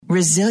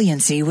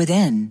Resiliency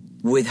Within,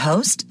 with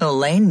host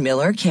Elaine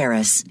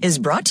Miller-Karras, is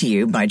brought to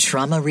you by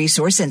Trauma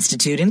Resource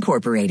Institute,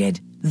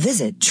 Incorporated.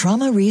 Visit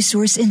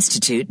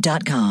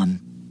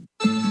traumaresourceinstitute.com.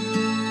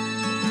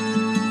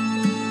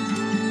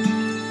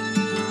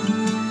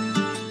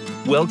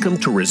 Welcome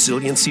to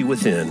Resiliency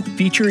Within,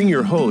 featuring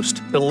your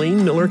host,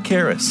 Elaine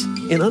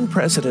Miller-Karras. In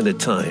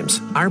unprecedented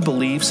times, our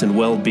beliefs and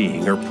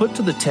well-being are put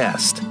to the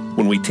test.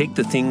 When we take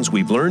the things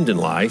we've learned in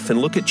life and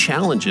look at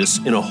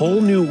challenges in a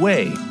whole new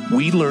way,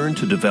 we learn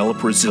to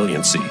develop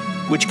resiliency,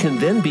 which can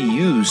then be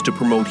used to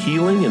promote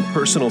healing and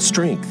personal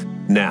strength.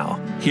 Now,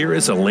 here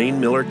is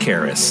Elaine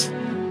Miller-Karras.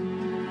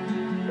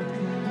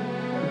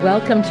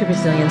 Welcome to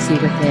Resiliency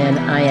Within.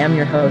 I am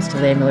your host,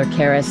 Elaine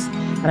Miller-Karras,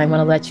 and I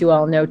want to let you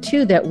all know,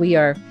 too, that we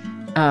are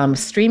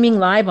streaming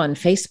live on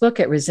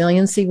Facebook at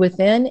Resiliency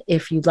Within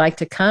if you'd like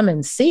to come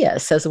and see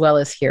us as well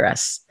as hear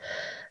us.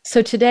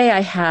 So today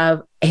I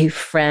have a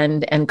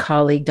friend and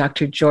colleague,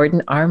 Dr.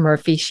 Jordan R.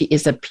 Murphy. She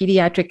is a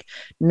pediatric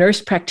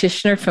nurse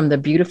practitioner from the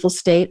beautiful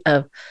state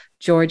of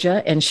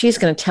Georgia, and she's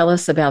going to tell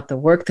us about the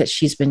work that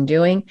she's been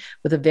doing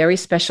with a very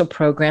special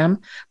program.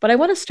 But I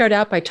want to start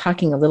out by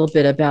talking a little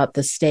bit about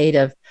the state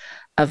of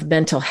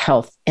mental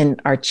health in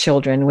our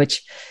children,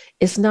 which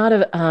is not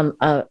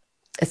a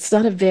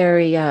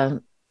very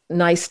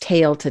nice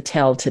tale to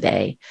tell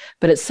today,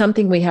 but it's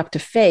something we have to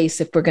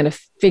face if we're going to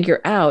figure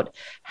out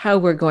how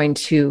we're going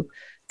to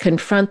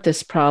confront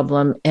this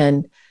problem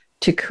and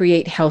to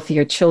create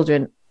healthier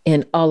children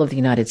in all of the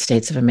United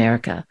States of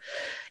America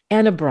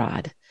and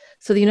abroad.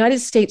 So the United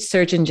States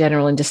Surgeon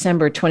General in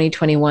December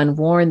 2021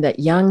 warned that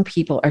young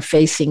people are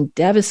facing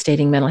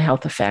devastating mental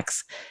health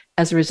effects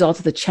as a result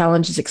of the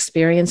challenges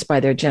experienced by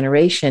their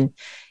generation,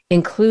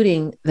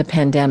 including the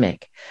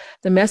pandemic.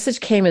 The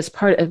message came as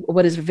part of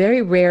what is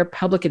very rare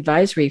public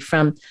advisory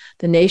from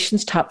the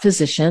nation's top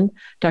physician,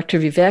 Dr.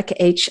 Vivek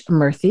H.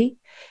 Murthy.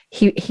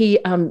 He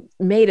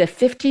made a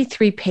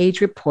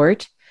 53-page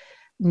report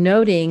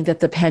noting that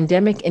the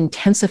pandemic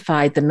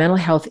intensified the mental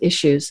health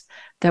issues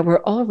that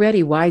were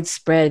already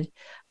widespread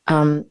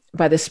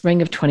by the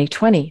spring of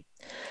 2020.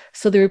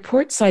 So the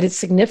report cited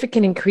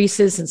significant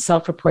increases in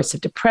self-reports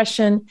of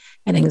depression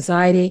and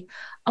anxiety,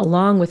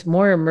 along with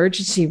more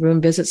emergency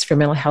room visits for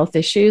mental health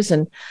issues.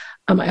 And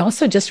I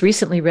also just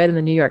recently read in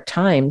the New York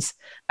Times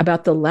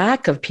about the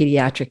lack of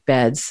pediatric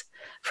beds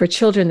for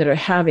children that are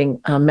having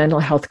mental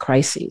health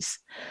crises.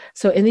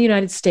 So in the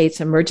United States,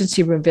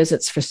 emergency room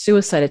visits for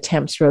suicide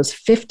attempts rose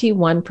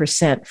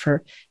 51%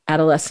 for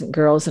adolescent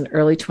girls in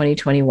early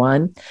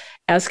 2021,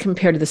 as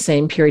compared to the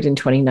same period in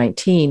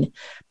 2019.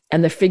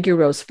 And the figure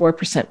rose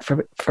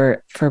 4%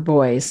 for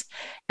boys.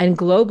 And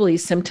globally,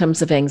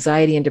 symptoms of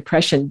anxiety and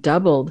depression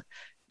doubled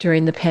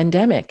during the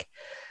pandemic.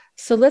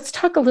 So let's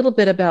talk a little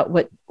bit about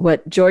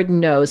what Jordan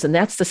knows, and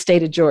that's the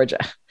state of Georgia.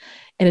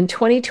 And in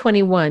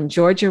 2021,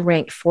 Georgia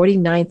ranked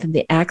 49th in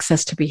the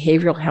access to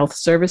behavioral health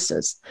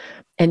services.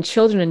 And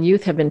children and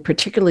youth have been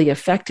particularly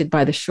affected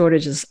by the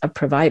shortages of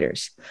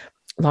providers.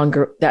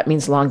 That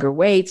means longer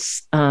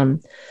waits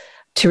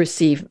to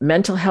receive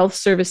mental health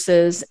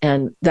services,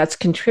 and that's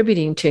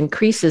contributing to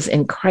increases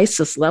in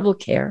crisis level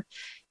care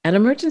and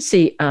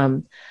emergency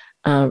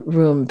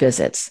room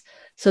visits.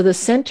 So the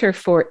Center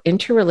for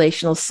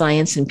Interrelational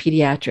Science and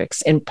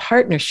Pediatrics, in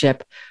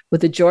partnership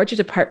with the Georgia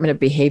Department of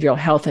Behavioral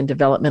Health and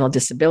Developmental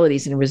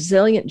Disabilities in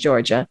Resilient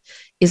Georgia,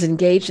 is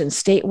engaged in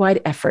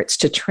statewide efforts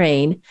to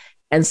train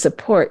and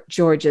support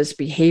Georgia's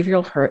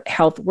behavioral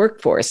health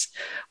workforce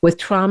with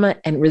trauma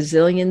and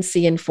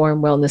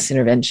resiliency-informed wellness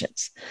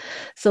interventions.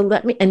 So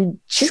and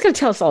she's going to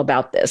tell us all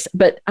about this,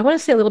 but I want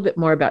to say a little bit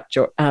more about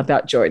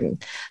Jordan.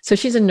 So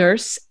she's a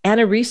nurse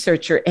and a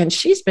researcher, and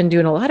she's been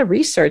doing a lot of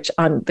research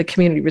on the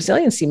community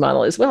resiliency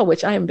model as well,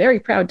 which I am very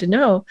proud to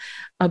know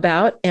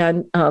about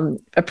and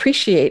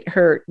appreciate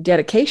her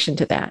dedication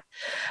to that.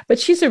 But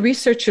she's a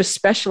researcher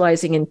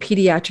specializing in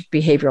pediatric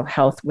behavioral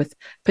health with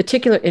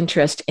particular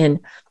interest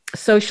in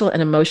social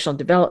and emotional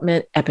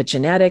development,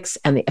 epigenetics,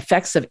 and the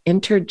effects of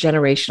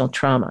intergenerational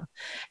trauma.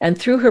 And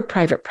through her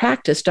private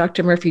practice,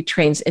 Dr. Murphy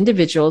trains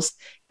individuals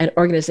and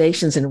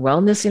organizations in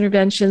wellness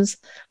interventions,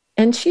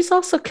 and she's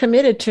also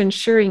committed to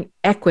ensuring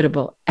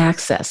equitable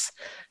access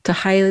to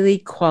highly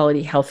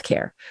quality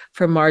healthcare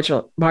for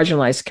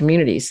marginalized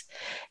communities.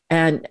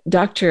 And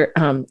Dr.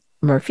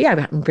 Murphy,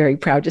 I'm very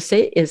proud to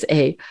say, is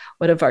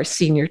one of our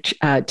senior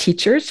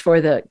teachers for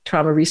the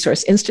Trauma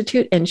Resource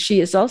Institute, and she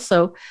is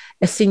also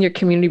a senior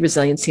community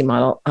resiliency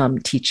model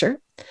teacher.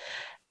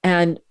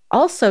 And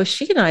also,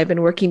 she and I have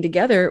been working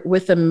together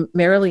with the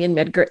Marilee and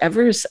Medgar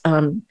Evers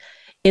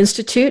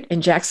Institute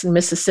in Jackson,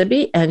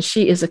 Mississippi, and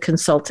she is a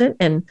consultant,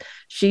 and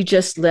she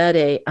just led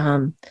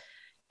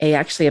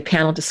actually a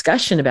panel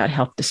discussion about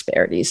health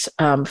disparities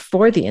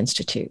for the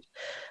Institute.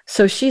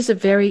 So she's a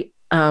very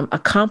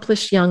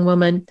accomplished young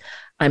woman.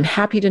 I'm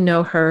happy to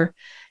know her.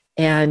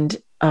 And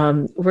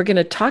we're going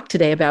to talk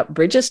today about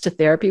Bridges to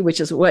Therapy, which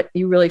is what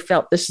you really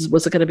felt this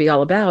was going to be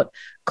all about,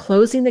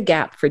 closing the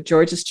gap for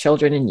Georgia's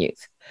children and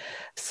youth.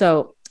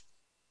 So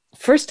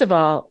first of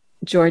all,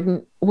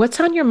 Jordan, what's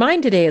on your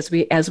mind today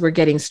as we're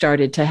getting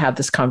started to have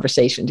this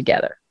conversation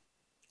together?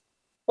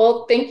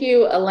 Well, thank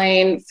you,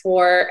 Elaine,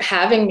 for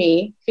having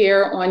me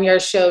here on your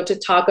show to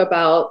talk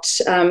about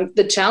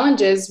the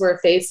challenges we're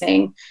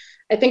facing.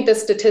 I think the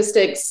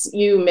statistics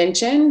you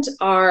mentioned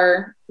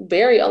are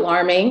very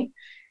alarming.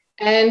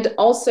 And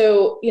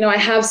also, I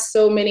have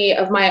so many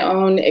of my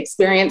own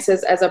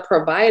experiences as a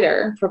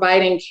provider,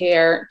 providing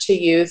care to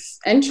youth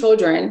and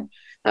children,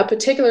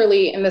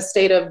 particularly in the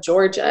state of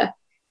Georgia.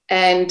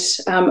 And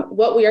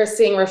what we are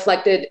seeing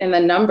reflected in the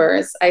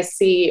numbers, I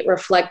see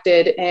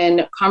reflected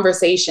in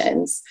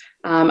conversations.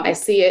 I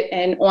see it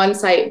in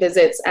on-site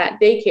visits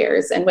at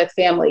daycares and with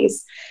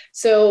families.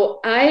 So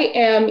I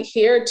am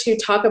here to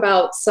talk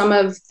about some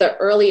of the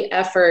early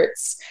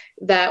efforts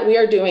that we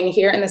are doing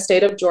here in the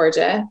state of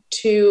Georgia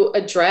to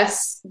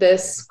address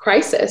this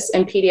crisis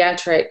in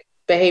pediatric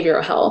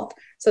behavioral health.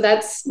 So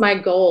that's my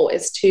goal,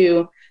 is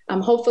to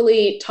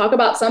hopefully talk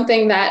about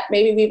something that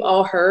maybe we've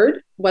all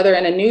heard, whether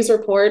in a news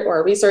report or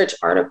a research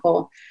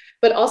article,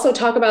 but also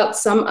talk about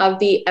some of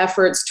the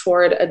efforts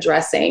toward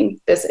addressing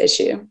this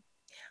issue.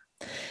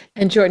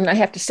 And Jordan, I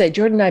have to say,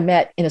 Jordan and I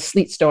met in a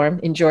sleet storm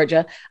in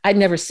Georgia. I'd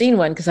never seen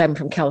one because I'm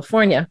from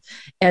California.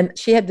 And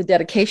she had the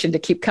dedication to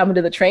keep coming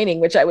to the training,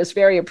 which I was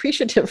very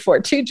appreciative for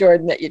too,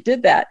 Jordan, that you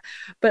did that.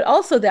 But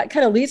also that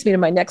kind of leads me to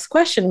my next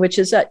question, which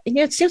is that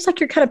it seems like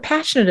you're kind of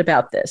passionate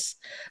about this.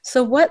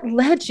 So what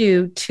led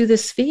you to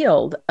this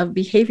field of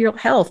behavioral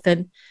health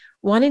and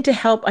wanting to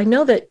help? I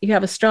know that you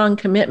have a strong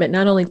commitment,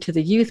 not only to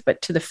the youth,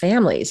 but to the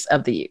families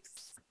of the youth.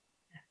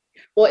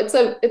 Well,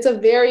 it's a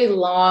very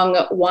long,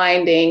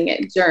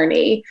 winding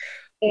journey.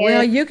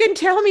 Well, you can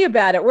tell me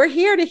about it. We're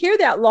here to hear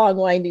that long,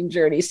 winding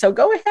journey. So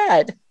go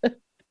ahead.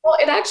 Well,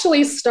 it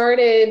actually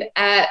started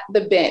at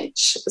the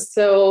bench.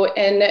 So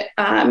in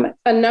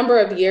a number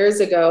of years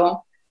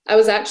ago, I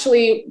was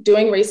actually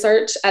doing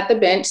research at the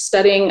bench,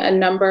 studying a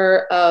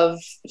number of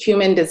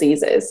human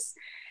diseases.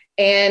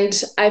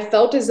 And I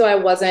felt as though I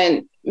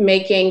wasn't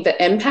making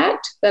the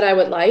impact that I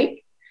would like.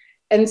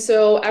 And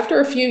so after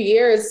a few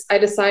years, I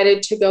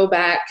decided to go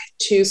back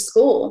to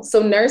school.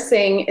 So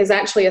nursing is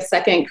actually a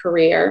second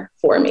career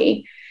for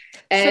me.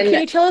 And so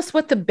can you tell us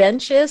what the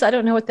bench is? I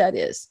don't know what that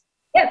is.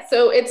 Yeah,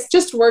 so it's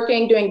just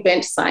doing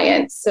bench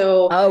science.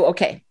 So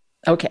okay.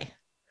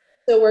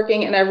 So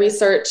working in a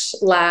research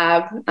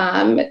lab,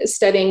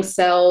 studying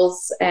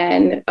cells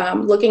and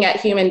looking at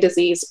human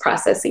disease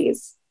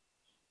processes.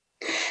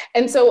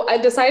 And so I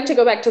decided to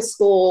go back to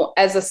school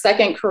as a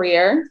second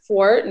career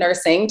for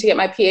nursing to get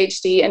my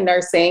PhD in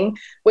nursing,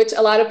 which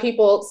a lot of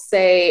people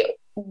say,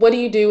 what do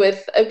you do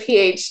with a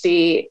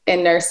PhD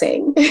in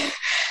nursing?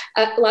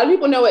 A lot of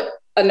people know what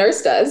a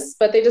nurse does,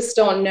 but they just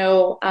don't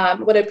know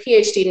what a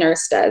PhD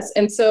nurse does.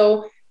 And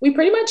so we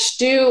pretty much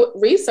do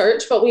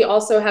research, but we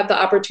also have the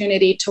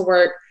opportunity to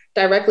work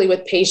directly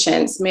with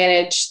patients,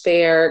 manage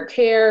their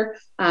care,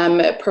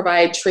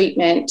 provide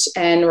treatment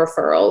and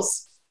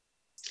referrals.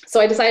 So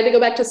I decided to go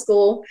back to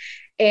school,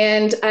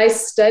 and I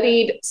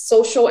studied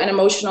social and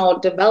emotional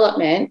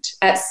development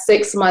at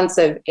 6 months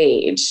of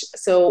age.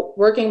 So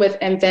working with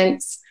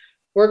infants,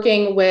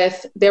 working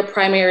with their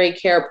primary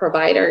care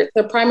provider,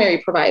 their primary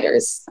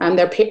providers,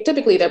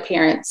 typically their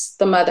parents,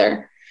 the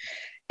mother.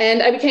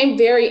 And I became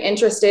very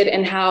interested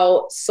in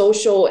how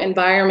social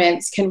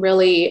environments can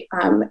really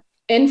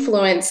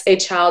influence a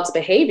child's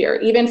behavior,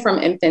 even from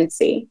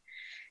infancy.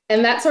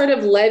 And that sort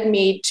of led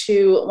me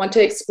to want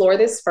to explore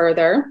this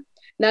further,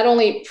 not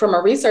only from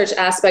a research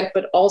aspect,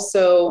 but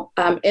also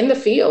in the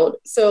field.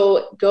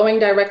 So going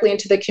directly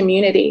into the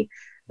community,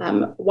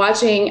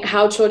 watching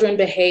how children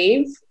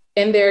behave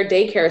in their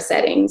daycare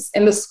settings,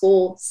 in the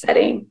school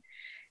setting,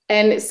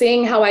 and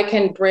seeing how I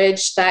can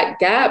bridge that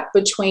gap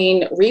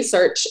between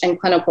research and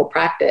clinical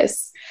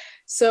practice.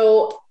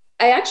 So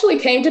I actually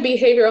came to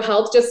behavioral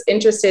health just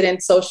interested in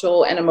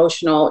social and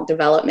emotional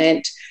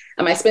development.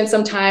 I spent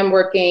some time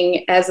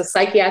working as a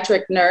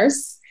psychiatric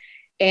nurse.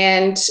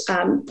 And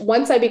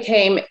once I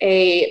became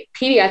a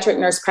pediatric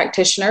nurse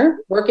practitioner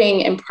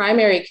working in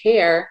primary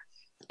care,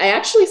 I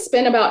actually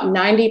spent about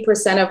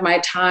 90% of my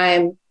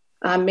time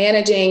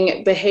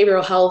managing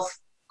behavioral health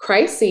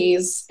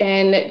crises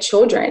in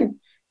children.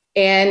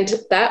 And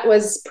that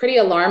was pretty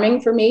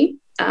alarming for me.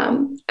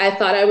 I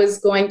thought I was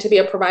going to be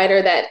a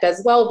provider that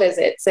does well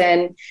visits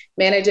and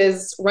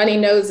manages runny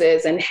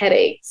noses and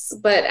headaches.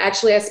 But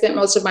actually, I spent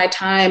most of my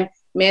time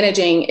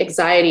managing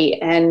anxiety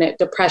and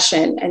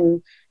depression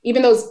and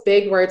even those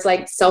big words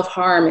like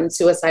self-harm and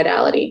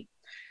suicidality.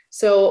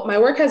 So my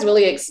work has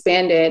really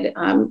expanded,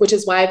 which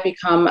is why I've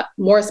become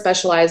more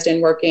specialized in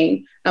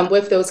working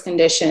with those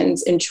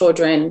conditions in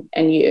children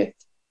and youth.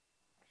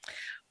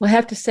 Well, I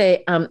have to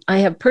say, I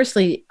have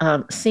personally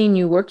seen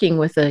you working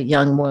with a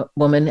young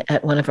woman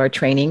at one of our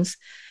trainings,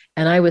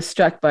 and I was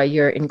struck by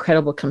your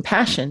incredible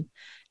compassion.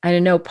 I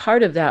know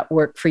part of that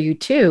work for you,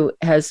 too,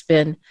 has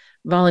been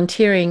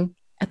volunteering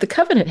at the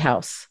Covenant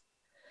House.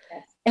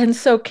 And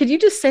so could you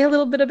just say a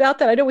little bit about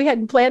that? I know we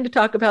hadn't planned to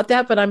talk about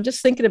that, but I'm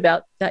just thinking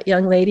about that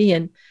young lady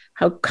and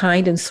how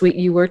kind and sweet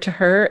you were to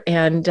her,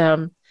 and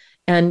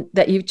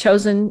that you've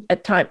chosen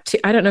at time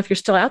to, I don't know if you're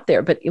still out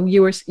there, but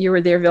you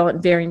were there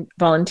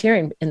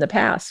volunteering in the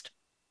past.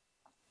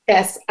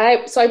 Yes,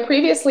 I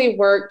previously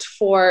worked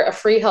for a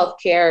free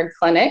healthcare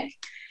clinic.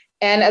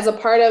 And as a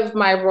part of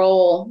my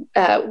role,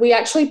 we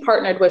actually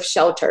partnered with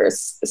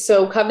shelters.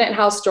 So Covenant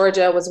House,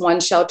 Georgia was one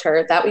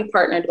shelter that we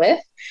partnered with.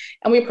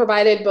 And we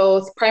provided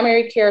both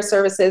primary care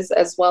services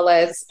as well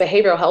as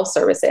behavioral health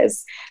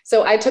services.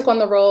 So I took on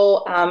the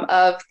role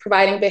of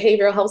providing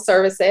behavioral health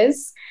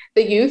services.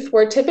 The youth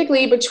were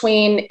typically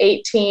between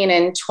 18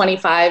 and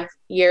 25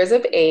 years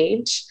of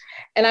age.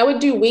 And I would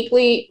do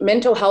weekly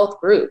mental health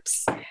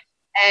groups.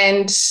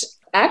 And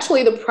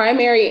actually, the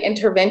primary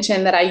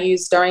intervention that I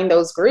used during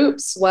those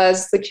groups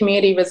was the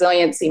community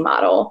resiliency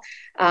model,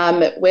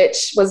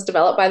 which was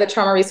developed by the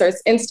Trauma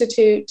Resource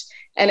Institute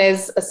and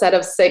is a set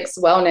of 6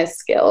 wellness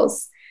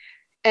skills.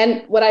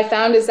 And what I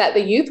found is that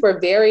the youth were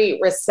very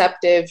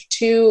receptive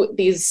to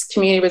these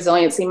community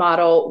resiliency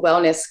model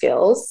wellness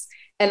skills.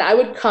 And I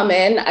would come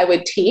in, I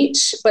would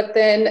teach, but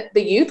then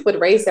the youth would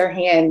raise their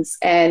hands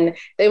and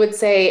they would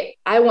say,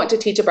 I want to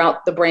teach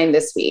about the brain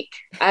this week.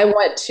 I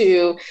want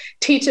to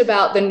teach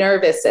about the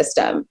nervous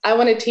system. I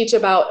want to teach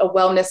about a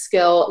wellness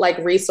skill like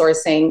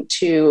resourcing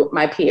to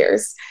my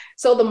peers.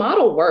 So the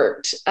model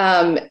worked.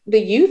 The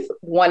youth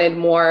wanted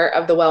more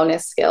of the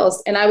wellness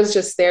skills, and I was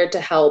just there to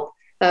help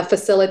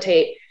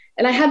facilitate.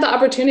 And I had the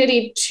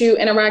opportunity to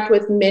interact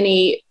with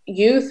many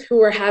youth who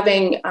were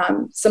having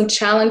some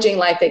challenging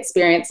life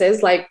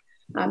experiences, like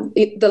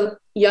the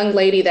young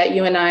lady that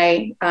you and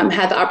I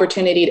had the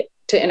opportunity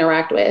to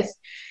interact with.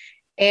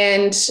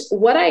 And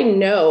what I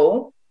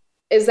know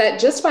is that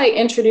just by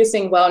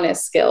introducing wellness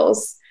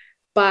skills,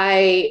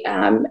 by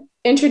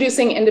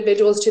introducing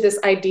individuals to this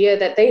idea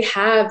that they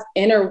have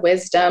inner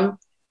wisdom,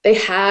 they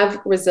have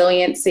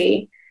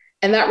resiliency,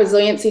 and that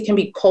resiliency can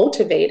be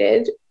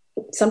cultivated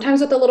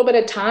sometimes with a little bit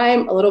of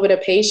time, a little bit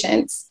of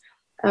patience.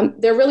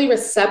 They're really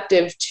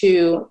receptive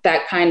to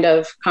that kind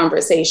of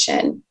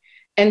conversation.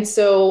 And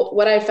so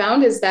what I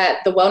found is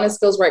that the wellness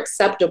skills were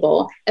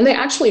acceptable and they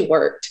actually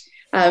worked.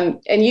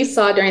 And you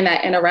saw during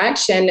that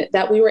interaction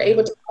that we were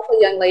able to help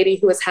a young lady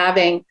who was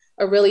having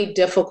a really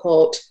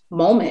difficult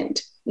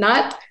moment,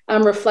 not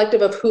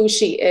reflective of who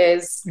she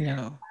is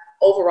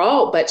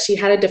overall, but she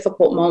had a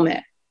difficult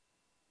moment.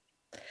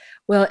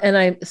 Well, and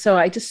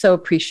I just so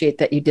appreciate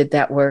that you did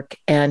that work.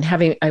 And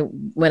I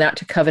went out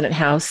to Covenant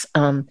House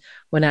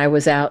when I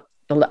was out,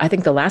 I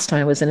think the last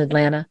time I was in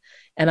Atlanta.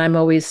 And I'm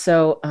always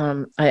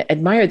I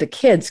admire the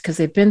kids because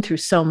they've been through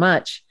so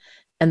much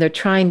and they're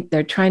trying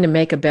to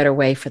make a better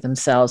way for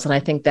themselves. And I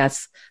think that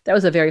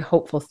was a very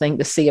hopeful thing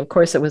to see. Of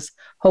course, it was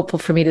hopeful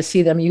for me to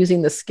see them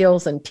using the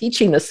skills and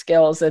teaching the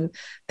skills, and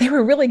they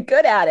were really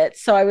good at it.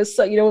 So I was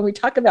when we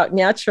talk about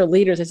natural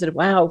leaders, I said,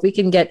 wow, if we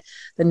can get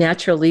the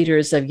natural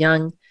leaders of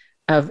young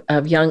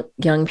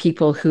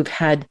people who've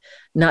had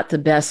not the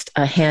best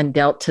hand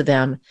dealt to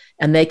them,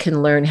 and they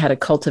can learn how to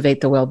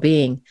cultivate the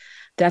well-being.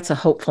 That's a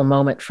hopeful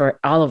moment for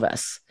all of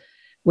us,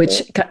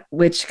 which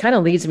kind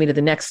of leads me to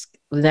the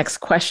next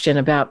question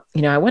about,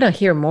 I want to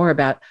hear more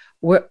about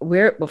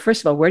well,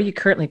 first of all, where do you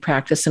currently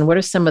practice and what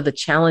are some of the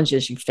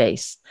challenges you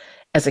face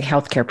as a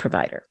healthcare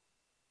provider?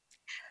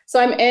 So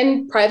I'm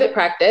in private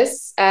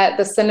practice at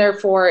the Center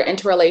for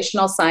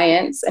Interrelational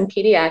Science and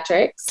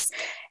Pediatrics.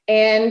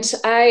 And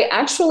I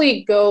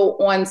actually go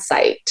on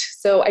site.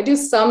 So I do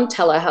some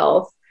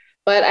telehealth,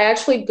 but I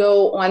actually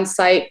go on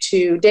site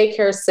to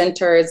daycare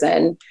centers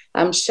and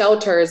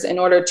shelters in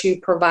order to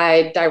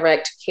provide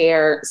direct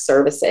care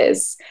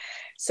services.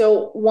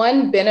 So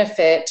one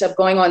benefit of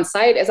going on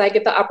site is I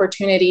get the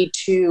opportunity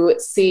to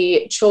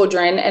see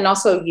children and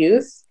also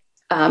youth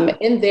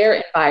in their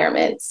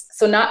environments.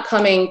 So not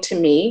coming to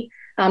me,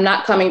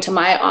 not coming to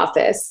my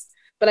office,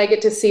 but I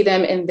get to see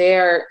them in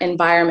their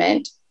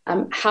environment.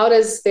 How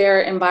does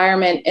their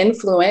environment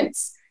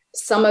influence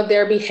some of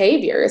their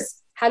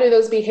behaviors? How do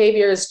those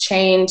behaviors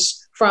change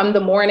from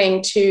the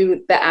morning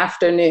to the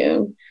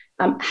afternoon?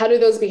 How do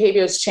those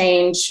behaviors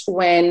change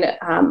when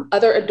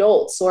other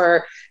adults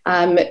or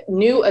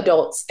new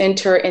adults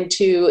enter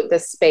into the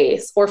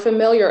space, or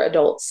familiar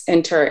adults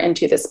enter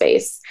into the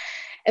space?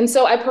 And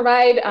so I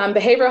provide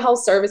behavioral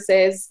health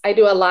services. I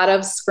do a lot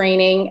of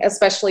screening,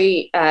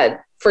 especially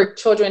for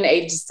children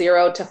aged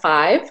 0 to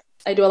 5.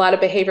 I do a lot of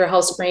behavioral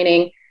health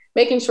screening,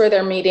 making sure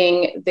they're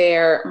meeting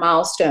their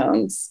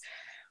milestones.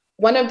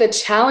 One of the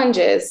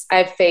challenges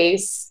I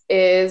face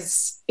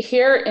is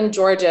here in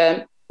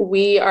Georgia,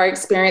 we are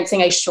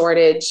experiencing a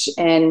shortage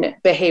in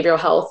behavioral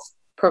health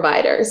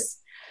providers.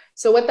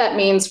 So what that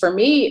means for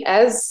me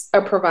as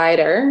a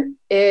provider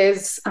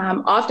is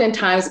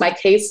oftentimes my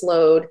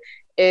caseload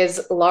is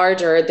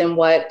larger than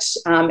what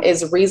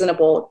is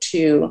reasonable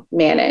to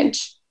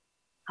manage.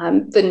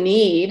 The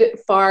need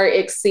far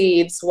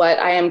exceeds what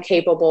I am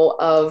capable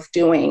of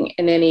doing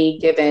in any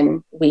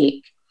given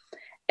week.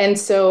 And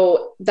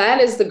so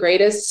that is the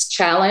greatest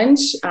challenge.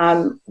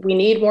 We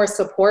need more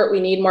support. We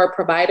need more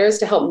providers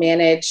to help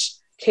manage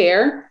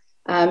care.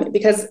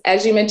 Because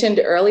as you mentioned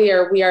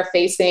earlier, we are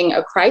facing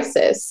a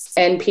crisis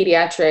in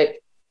pediatric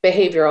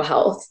behavioral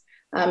health.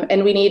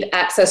 And we need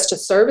access to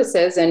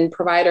services and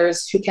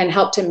providers who can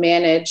help to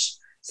manage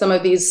some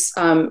of these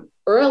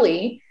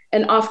early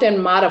and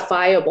often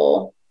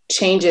modifiable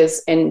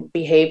changes in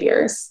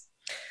behaviors.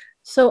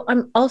 So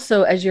I'm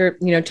also, as you're,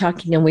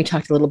 talking, and we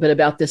talked a little bit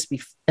about this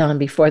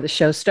before the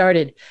show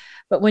started,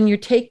 but when you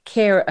take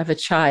care of a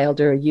child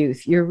or a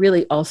youth, you're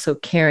really also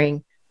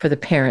caring for the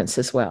parents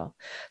as well.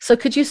 So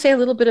could you say a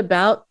little bit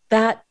about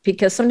that?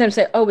 Because sometimes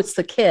say, oh, it's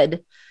the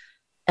kid.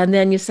 And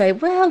then you say,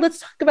 well, let's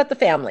talk about the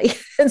family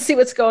and see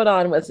what's going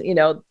on with,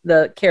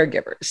 the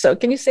caregiver. So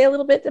can you say a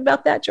little bit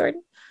about that,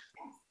 Jordan?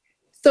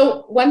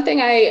 So one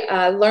thing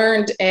I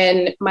learned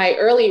in my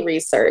early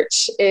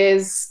research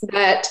is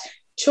that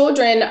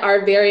children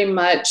are very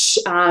much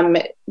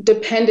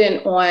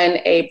dependent on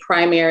a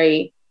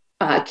primary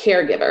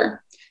caregiver.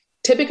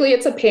 Typically,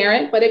 it's a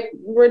parent, but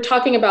we're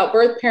talking about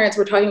birth parents,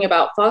 we're talking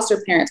about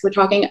foster parents, we're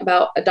talking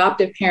about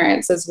adoptive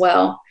parents as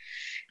well.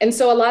 And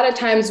so a lot of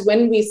times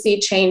when we see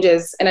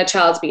changes in a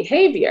child's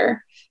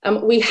behavior,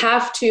 we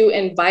have to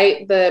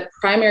invite the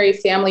primary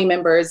family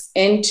members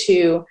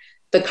into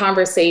the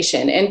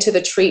conversation, into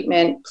the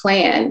treatment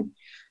plan.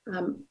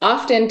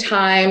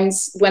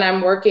 Oftentimes when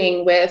I'm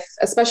working with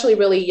especially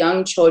really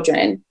young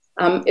children,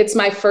 it's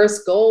my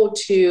first goal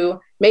to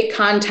make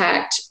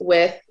contact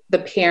with the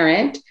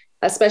parent,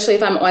 especially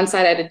if I'm on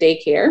site at a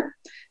daycare,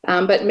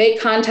 but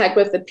make contact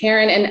with the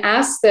parent and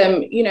ask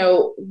them,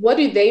 what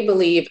do they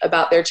believe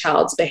about their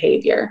child's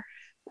behavior?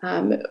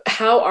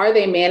 How are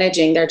they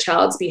managing their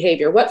child's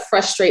behavior? What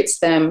frustrates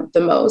them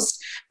the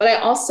most? But I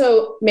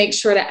also make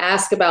sure to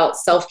ask about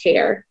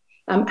self-care.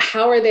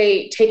 How are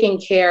they taking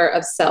care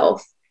of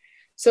self?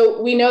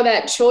 So we know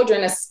that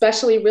children,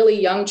 especially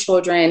really young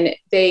children,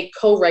 they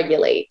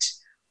co-regulate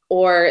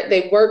or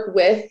they work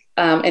with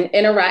and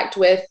interact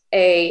with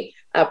a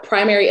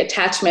primary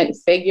attachment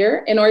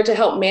figure in order to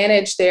help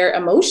manage their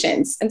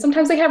emotions. And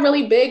sometimes they have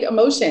really big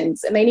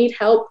emotions and they need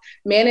help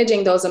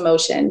managing those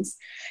emotions.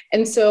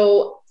 And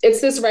so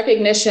it's this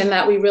recognition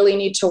that we really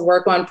need to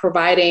work on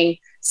providing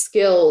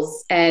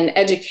skills and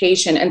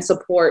education and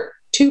support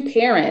to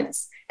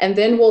parents. And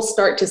then we'll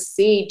start to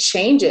see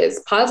changes,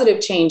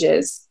 positive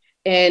changes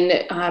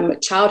in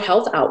child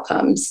health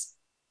outcomes.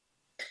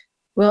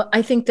 Well,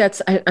 I think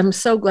I'm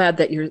so glad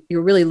that you're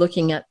really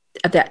looking at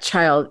that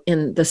child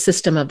in the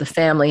system of the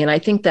family. And I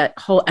think that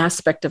whole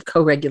aspect of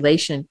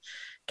co-regulation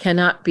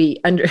cannot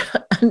be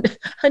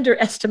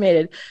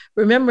underestimated.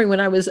 Remembering when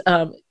I was,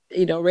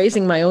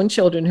 raising my own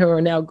children who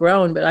are now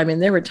grown, but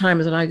there were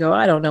times when I go,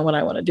 I don't know what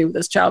I want to do with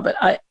this child, but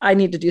I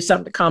need to do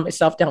something to calm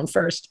myself down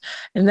first.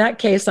 In that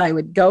case, I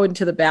would go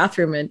into the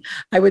bathroom and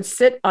I would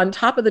sit on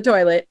top of the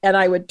toilet and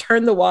I would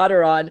turn the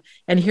water on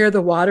and hear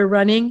the water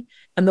running,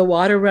 and the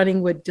water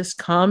running would just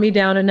calm me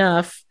down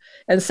enough.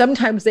 And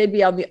sometimes they'd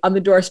be on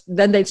the door,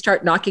 then they'd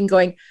start knocking,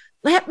 going,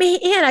 let me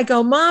in. I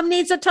go, Mom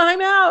needs a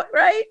timeout,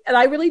 right? And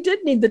I really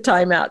did need the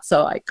timeout.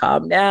 So I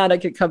calmed down, I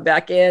could come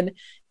back in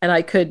and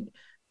I could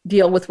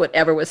deal with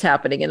whatever was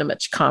happening in a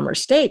much calmer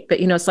state.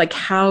 But, it's like,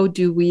 how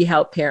do we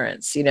help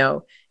parents,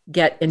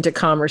 get into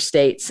calmer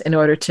states in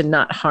order to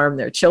not harm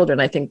their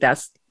children? I think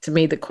that's, to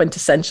me, the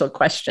quintessential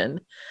question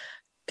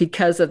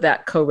because of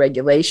that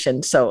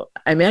co-regulation. So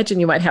I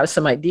imagine you might have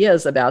some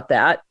ideas about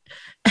that.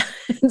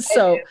 And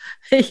so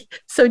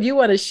do you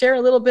want to share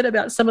a little bit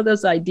about some of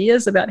those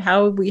ideas about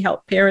how we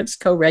help parents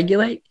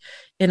co-regulate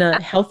in a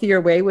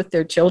healthier way with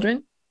their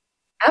children?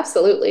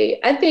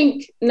 Absolutely. I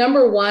think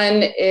number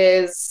one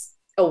is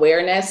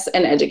awareness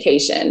and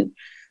education.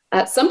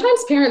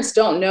 Sometimes parents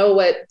don't know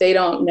what they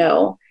don't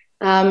know.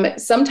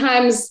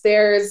 Sometimes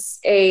there's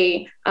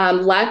a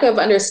lack of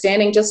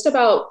understanding just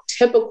about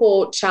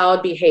typical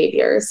child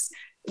behaviors.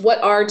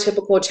 What are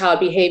typical child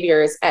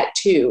behaviors at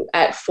 2,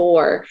 at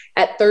 4,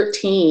 at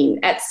 13,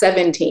 at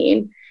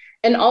 17?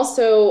 And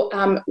also,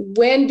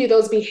 when do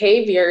those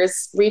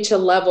behaviors reach a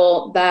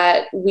level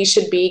that we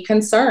should be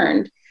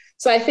concerned?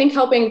 So I think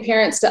helping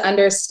parents to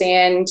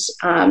understand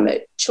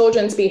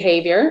children's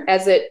behavior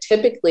as it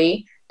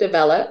typically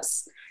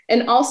develops,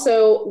 and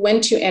also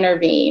when to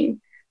intervene.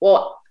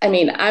 Well,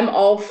 I'm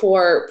all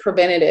for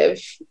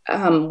preventative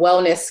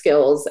wellness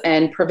skills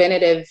and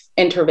preventative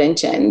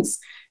interventions.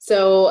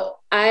 So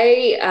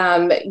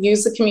I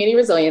use the community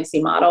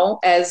resiliency model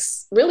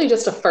as really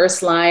just a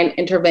first line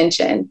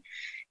intervention.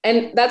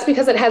 And that's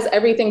because it has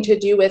everything to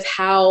do with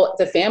how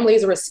the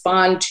families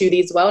respond to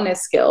these wellness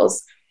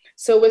skills.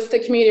 So with the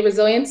community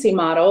resiliency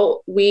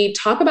model, we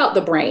talk about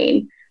the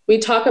brain. We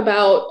talk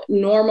about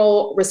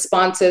normal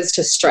responses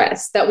to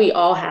stress that we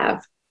all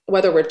have,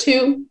 whether we're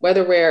 2,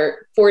 whether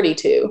we're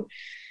 42.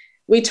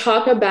 We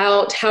talk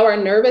about how our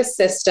nervous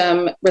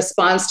system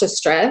responds to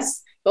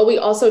stress, but we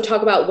also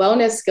talk about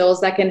wellness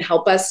skills that can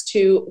help us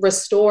to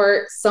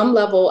restore some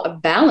level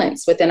of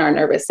balance within our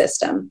nervous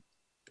system.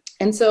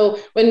 And so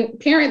when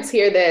parents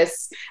hear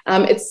this,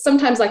 it's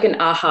sometimes like an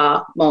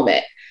aha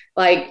moment.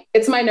 Like,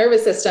 it's my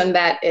nervous system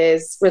that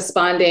is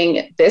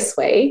responding this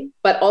way,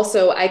 but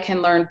also I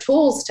can learn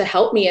tools to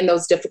help me in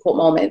those difficult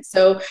moments.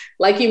 So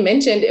like you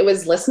mentioned, it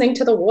was listening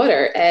to the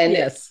water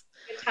and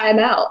time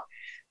out.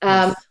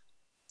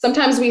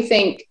 Sometimes we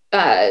think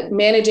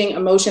managing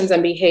emotions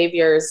and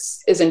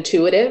behaviors is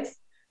intuitive,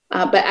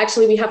 but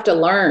actually we have to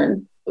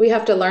learn we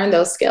have to learn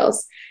those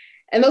skills.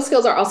 And those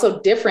skills are also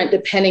different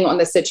depending on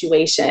the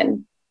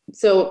situation.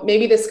 So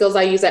maybe the skills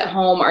I use at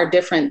home are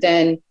different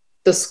than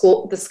the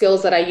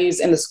skills that I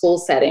use in the school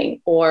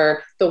setting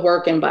or the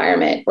work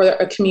environment or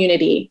a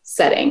community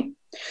setting.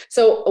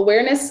 So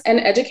awareness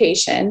and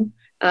education,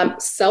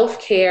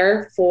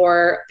 self-care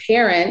for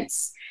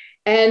parents,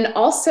 and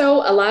also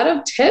a lot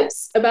of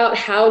tips about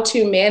how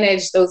to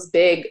manage those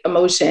big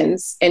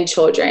emotions in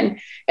children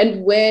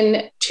and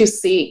when to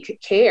seek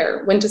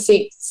care, when to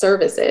seek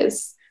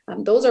services.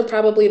 Those are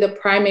probably the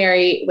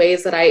primary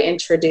ways that I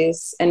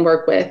introduce and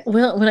work with.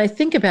 Well, when I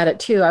think about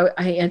it too,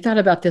 I thought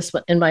about this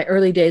in my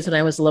early days when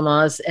I was a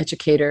Lamaze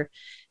educator,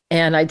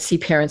 and I'd see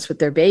parents with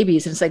their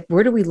babies, and it's like,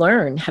 where do we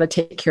learn how to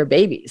take care of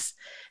babies?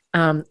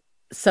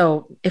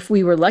 So if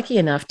we were lucky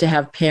enough to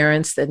have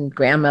parents and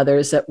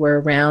grandmothers that were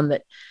around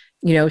that,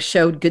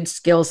 showed good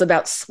skills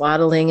about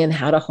swaddling and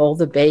how to hold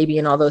the baby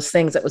and all those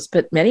things,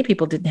 but many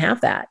people didn't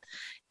have that.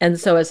 And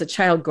so as a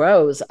child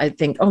grows, I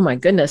think, oh my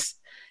goodness,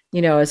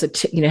 as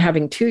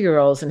having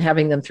 2-year-olds and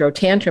having them throw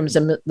tantrums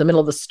in the middle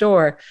of the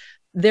store,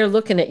 they're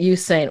looking at you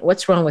saying,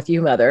 what's wrong with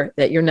you, mother,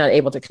 that you're not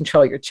able to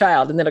control your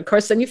child? And then of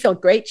course, then you feel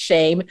great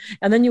shame.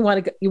 And then you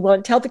want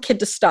to tell the kid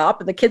to stop,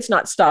 and the kid's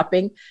not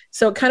stopping.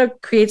 So it kind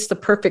of creates the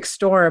perfect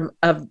storm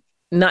of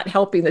not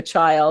helping the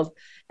child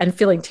and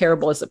feeling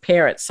terrible as a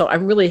parent. So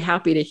I'm really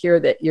happy to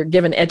hear that you're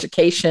given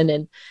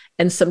education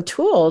and some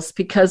tools,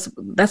 because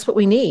that's what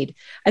we need.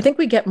 I think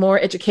we get more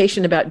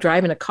education about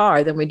driving a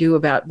car than we do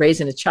about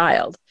raising a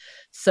child.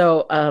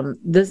 So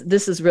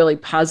this is really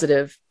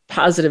positive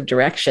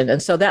direction.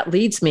 And so that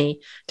leads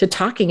me to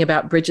talking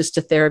about Bridges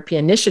to Therapy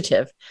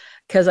initiative,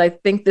 because I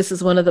think this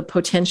is one of the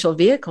potential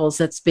vehicles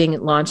that's being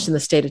launched in the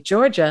state of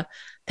Georgia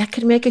that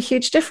could make a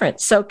huge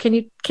difference. So can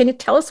you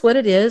tell us what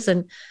it is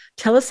and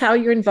tell us how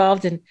you're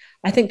involved? And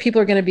I think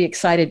people are going to be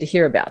excited to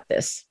hear about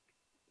this.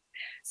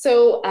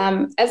 So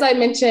as I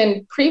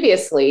mentioned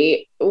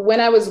previously, when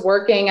I was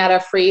working at a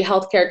free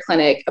healthcare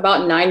clinic,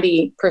 about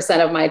 90%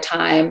 of my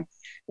time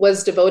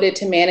was devoted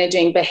to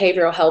managing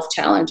behavioral health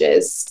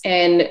challenges,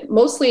 and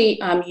mostly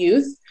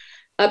youth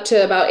up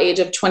to about age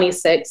of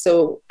 26.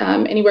 So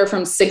anywhere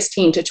from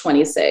 16 to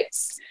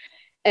 26.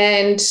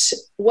 And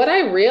what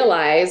I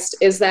realized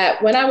is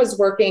that when I was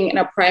working in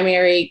a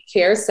primary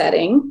care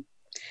setting,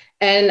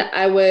 and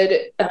I would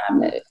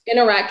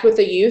interact with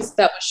a youth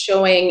that was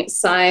showing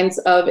signs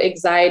of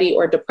anxiety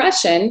or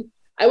depression,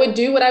 I would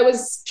do what I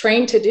was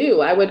trained to do.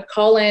 I would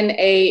call in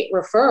a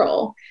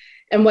referral.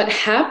 And what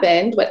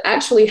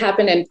actually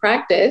happened in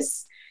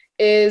practice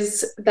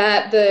is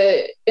that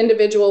the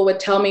individual would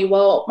tell me,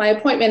 well, my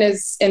appointment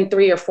is in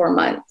 3 or 4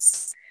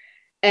 months.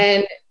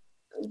 And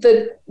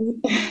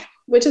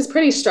which is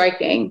pretty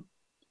striking.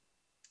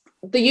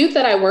 The youth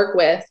that I work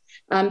with,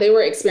 they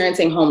were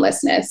experiencing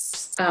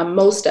homelessness,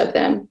 most of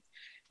them.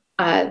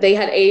 They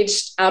had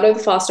aged out of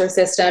the foster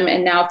system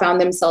and now found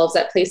themselves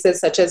at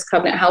places such as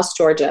Covenant House,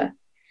 Georgia.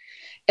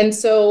 And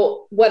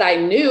so what I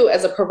knew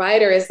as a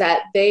provider is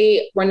that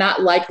they were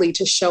not likely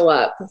to show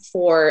up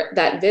for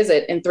that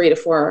visit in 3 to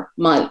 4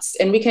 months.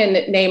 And we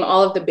can name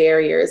all of the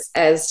barriers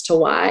as to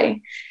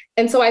why.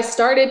 And so I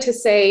started to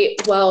say,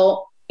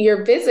 well,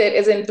 your visit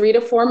is in 3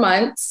 to 4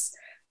 months,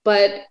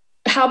 but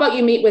how about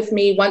you meet with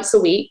me once a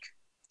week?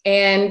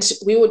 And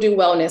we will do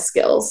wellness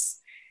skills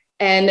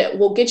and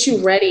we'll get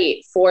you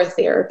ready for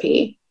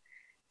therapy.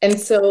 And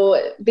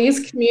so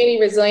these community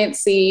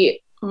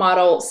resiliency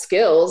model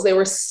skills, they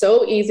were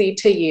so easy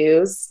to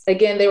use.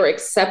 Again, they were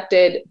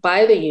accepted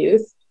by the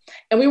youth,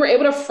 and we were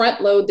able to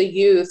front load the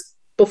youth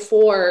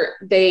before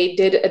they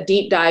did a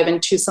deep dive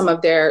into some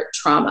of their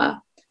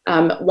trauma,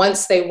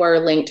 once they were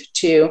linked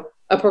to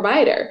a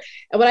provider.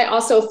 And what I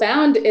also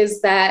found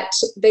is that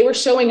they were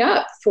showing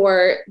up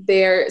for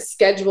their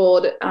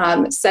scheduled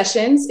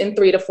sessions in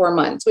 3 to 4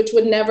 months, which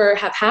would never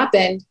have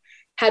happened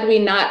had we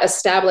not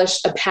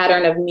established a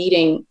pattern of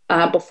meeting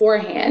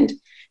beforehand.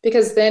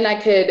 Because then I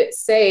could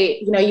say,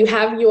 you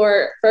have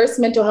your first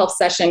mental health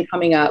session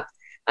coming up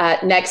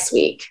next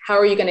week. How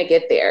are you going to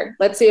get there?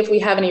 Let's see if we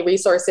have any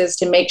resources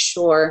to make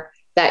sure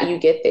that you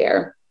get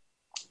there.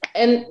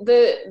 And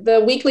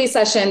the weekly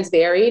sessions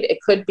varied. It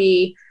could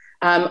be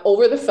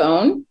over the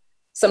phone.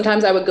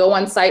 Sometimes I would go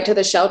on site to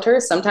the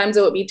shelter. Sometimes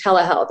it would be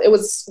telehealth. It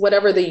was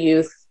whatever the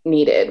youth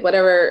needed,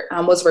 whatever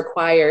was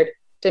required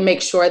to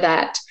make sure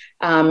that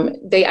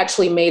they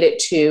actually made it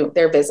to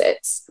their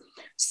visits.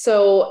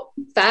 So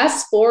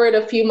fast forward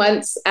a few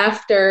months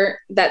after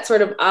that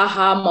sort of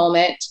aha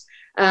moment,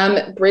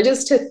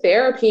 Bridges to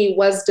Therapy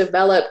was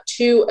developed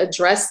to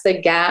address the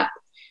gap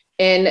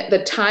in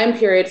the time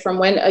period from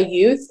when a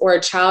youth or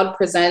a child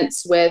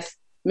presents with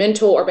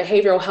mental or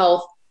behavioral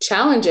health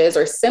challenges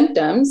or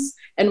symptoms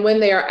and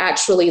when they are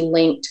actually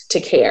linked to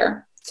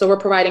care. So we're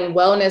providing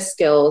wellness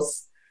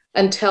skills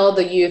until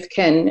the youth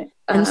can.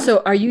 And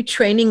so are you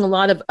training a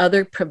lot of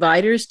other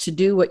providers to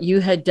do what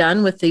you had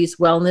done with these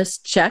wellness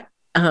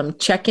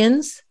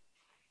check-ins?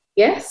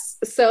 Yes.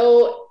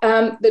 So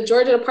the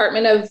Georgia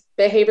Department of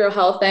Behavioral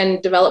Health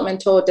and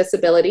Developmental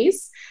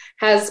Disabilities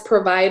has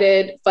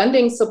provided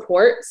funding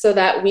support so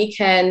that we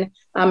can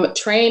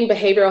train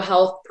behavioral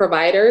health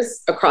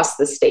providers across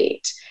the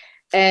state.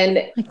 And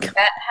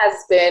that has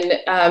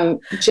been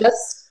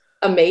just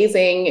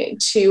amazing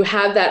to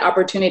have that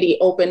opportunity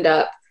opened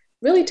up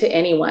really to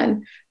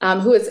anyone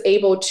who is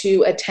able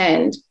to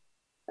attend.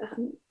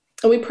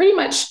 We pretty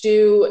much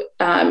do,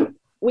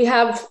 we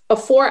have a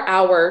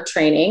 4-hour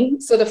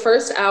training. So the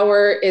first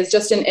hour is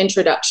just an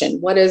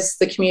introduction. What is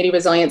the community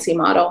resiliency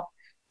model?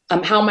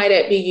 How might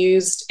it be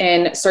used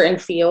in certain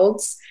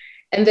fields?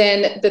 And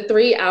then the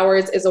 3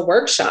 hours is a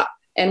workshop.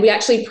 And we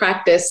actually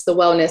practice the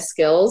wellness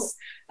skills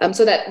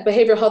so that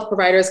behavioral health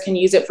providers can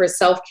use it for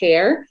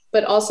self-care,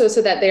 but also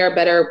so that they are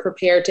better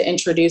prepared to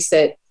introduce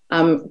it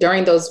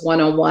during those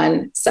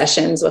one-on-one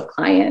sessions with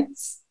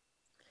clients.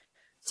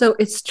 So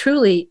it's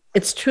truly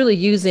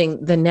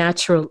using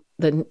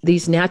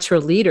these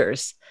natural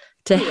leaders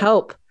to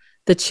help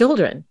the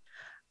children.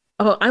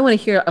 Oh, I want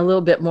to hear a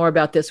little bit more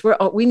about this.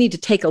 We need to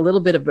take a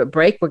little bit of a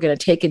break. We're going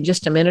to take in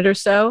just a minute or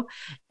so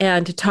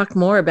and to talk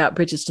more about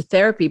Bridges to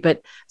Therapy.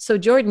 But so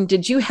Jordan,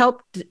 did you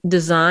help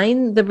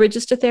design the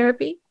Bridges to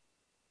Therapy?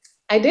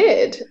 I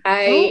did.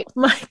 Oh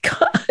my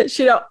gosh.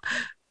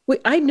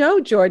 I know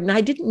Jordan.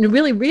 I didn't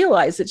really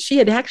realize that she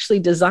had actually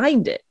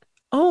designed it.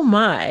 Oh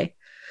my.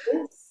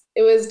 Yes.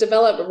 It was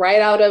developed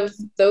right out of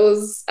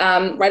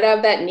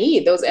that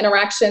need, those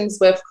interactions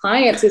with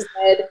clients who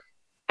said,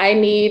 I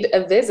need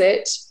a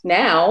visit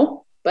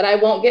now, but I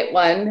won't get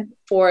one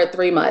for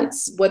 3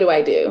 months. What do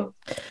I do?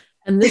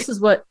 And this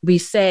is what we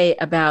say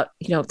about,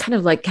 kind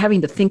of like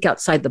having to think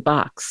outside the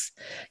box.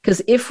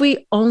 Because if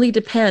we only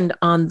depend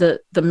on the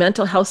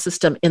mental health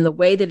system in the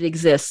way that it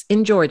exists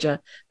in Georgia,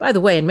 by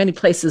the way, in many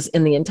places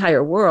in the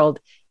entire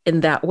world in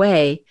that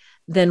way,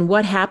 then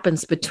what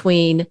happens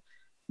between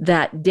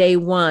that day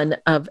one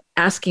of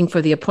asking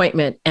for the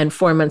appointment and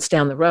 4 months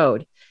down the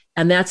road?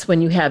 And that's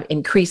when you have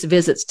increased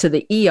visits to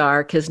the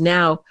ER, because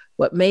now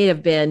what may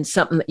have been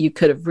something that you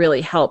could have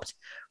really helped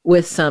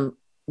with some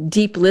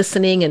deep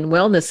listening and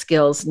wellness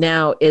skills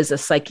now is a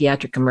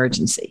psychiatric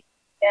emergency.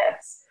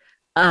 Yes.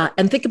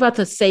 And think about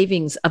the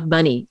savings of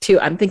money too.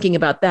 I'm thinking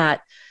about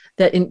that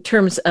in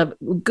terms of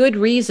good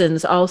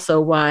reasons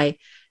also why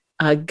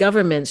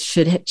governments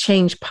should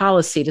change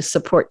policy to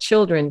support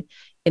children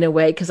in a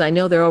way, because I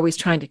know they're always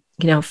trying to,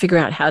 figure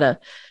out how to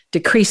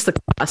decrease the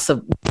cost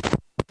of,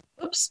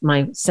 oops,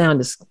 my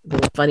sound is a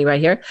little funny right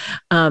here,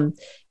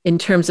 in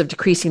terms of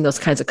decreasing those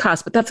kinds of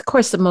costs. But that's, of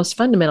course, the most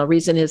fundamental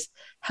reason is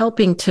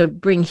helping to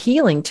bring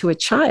healing to a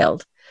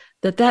child,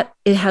 that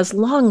it has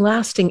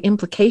long-lasting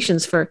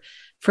implications for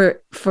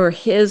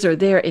his or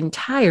their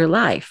entire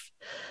life.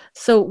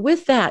 So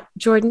with that,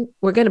 Jordan,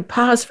 we're going to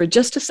pause for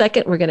just a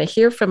second. We're going to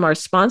hear from our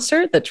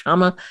sponsor, the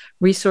Trauma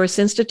Resource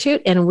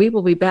Institute, and we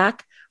will be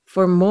back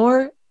for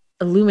more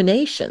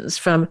illuminations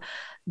from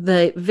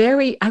the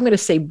very, I'm going to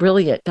say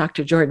brilliant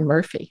Dr. Jordan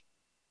Murphy.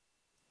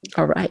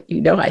 All right.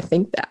 I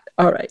think that.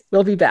 All right.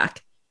 We'll be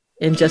back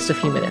in just a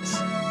few minutes.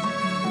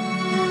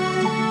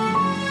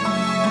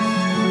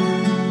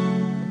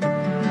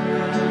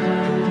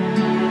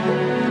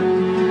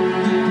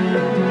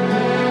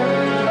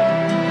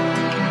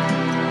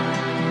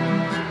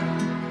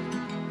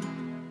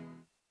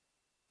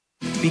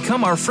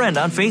 Become our friend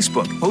on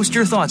Facebook. Post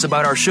your thoughts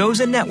about our shows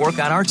and network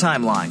on our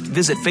timeline.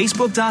 Visit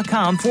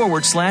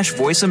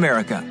facebook.com/Voice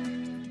America.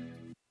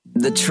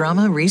 The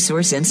Trauma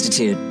Resource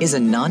Institute is a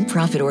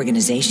nonprofit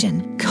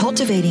organization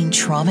cultivating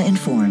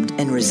trauma-informed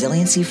and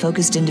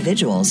resiliency-focused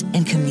individuals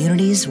and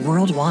communities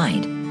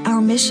worldwide. Our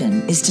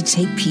mission is to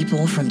take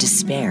people from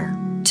despair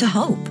to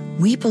hope.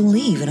 We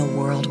believe in a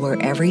world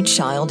where every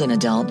child and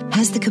adult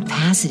has the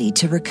capacity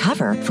to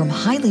recover from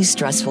highly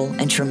stressful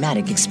and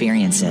traumatic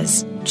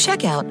experiences.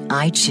 Check out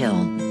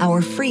iChill,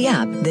 our free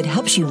app that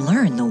helps you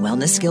learn the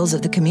wellness skills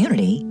of the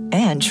community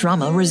and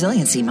trauma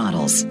resiliency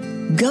models.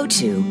 Go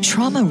to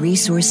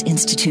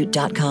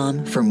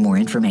traumaresourceinstitute.com for more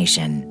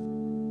information.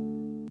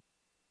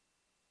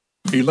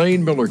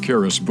 Elaine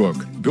Miller-Karras' book,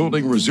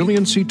 Building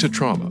Resiliency to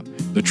Trauma,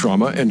 The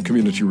Trauma and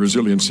Community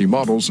Resiliency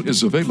Models,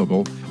 is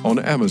available on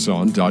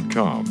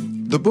Amazon.com.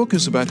 The book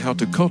is about how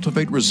to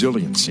cultivate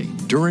resiliency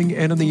during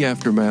and in the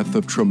aftermath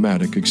of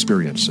traumatic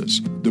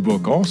experiences. The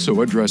book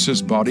also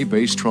addresses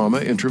body-based trauma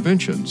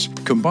interventions,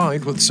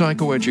 combined with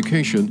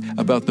psychoeducation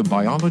about the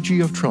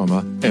biology of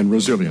trauma and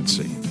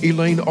resiliency.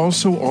 Elaine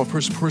also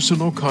offers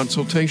personal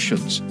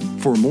consultations.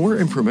 For more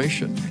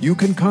information, you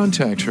can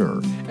contact her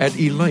at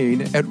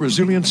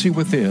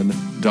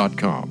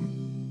elaine@resiliencywithin.com.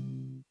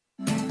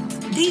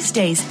 These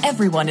days,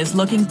 everyone is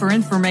looking for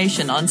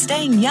information on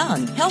staying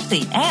young,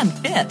 healthy, and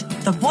fit.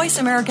 The Voice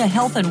America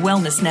Health and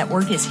Wellness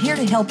Network is here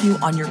to help you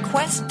on your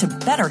quest to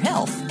better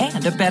health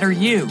and a better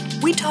you.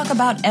 We talk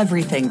about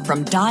everything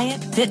from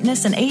diet,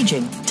 fitness, and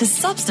aging to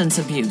substance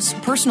abuse,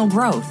 personal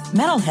growth,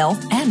 mental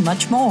health, and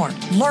much more.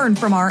 Learn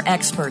from our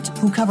experts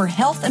who cover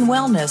health and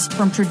wellness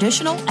from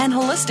traditional and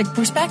holistic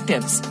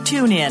perspectives.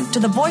 Tune in to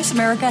the Voice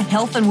America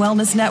Health and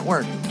Wellness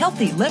Network.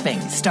 Healthy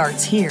living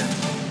starts here.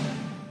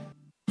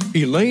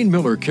 Elaine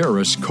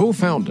Miller-Karras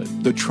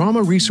co-founded the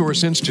Trauma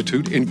Resource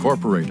Institute,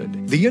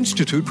 Incorporated. The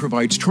Institute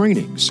provides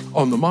trainings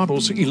on the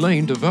models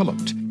Elaine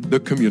developed, the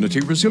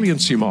Community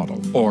Resiliency Model,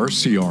 or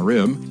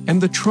CRM,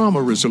 and the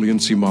Trauma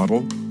Resiliency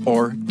Model,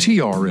 or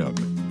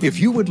TRM. If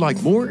you would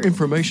like more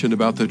information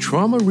about the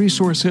Trauma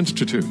Resource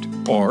Institute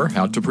or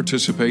how to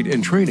participate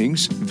in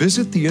trainings,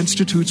 visit the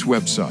Institute's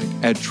website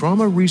at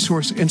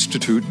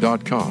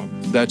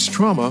traumaresourceinstitute.com. That's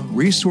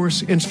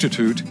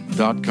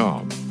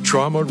traumaresourceinstitute.com.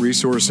 Trauma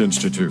Resource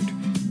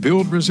Institute.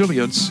 Build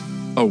resilience,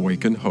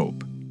 awaken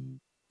hope.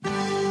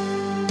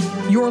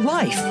 Your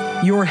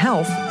life, your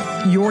health,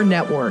 your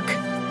network.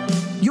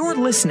 You're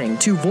listening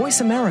to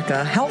Voice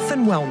America Health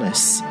and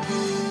Wellness.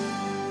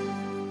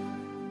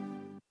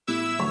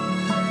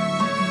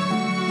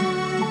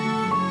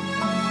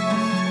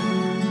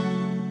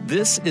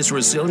 This is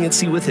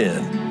Resiliency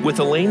Within with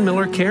Elaine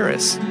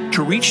Miller-Karras.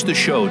 To reach the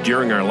show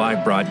during our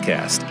live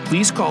broadcast,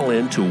 please call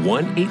in to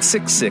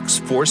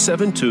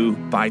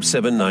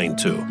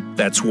 1-866-472-5792.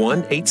 That's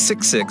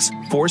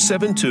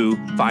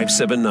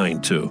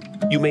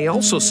 1-866-472-5792. You may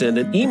also send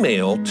an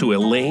email to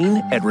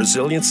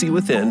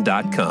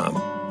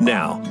elaine@resiliency-within.com.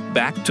 Now,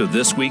 back to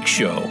this week's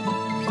show.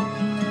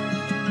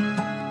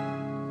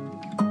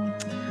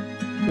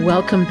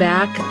 Welcome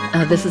back.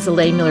 This is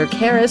Elaine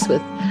Miller-Karras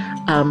with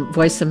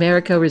Voice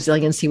America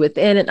Resiliency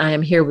Within, and I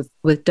am here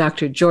with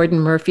Dr.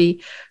 Jordan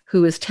Murphy,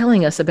 who is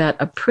telling us about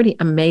a pretty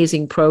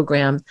amazing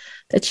program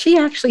that she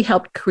actually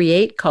helped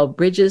create called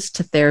Bridges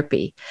to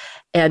Therapy.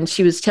 And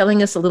she was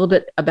telling us a little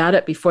bit about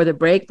it before the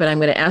break, but I'm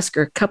going to ask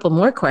her a couple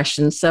more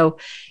questions. So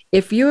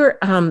if you're,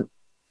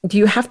 do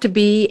you have to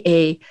be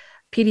a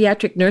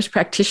pediatric nurse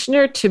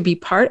practitioner to be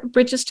part of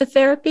Bridges to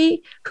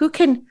Therapy? Who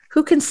can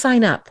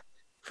sign up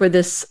for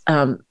this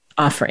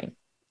offering?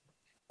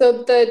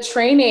 So the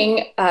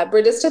training,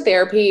 Bridges to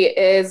Therapy,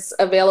 is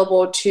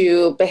available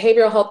to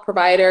behavioral health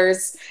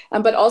providers,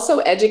 but also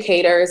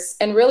educators,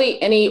 and really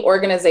any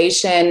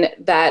organization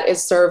that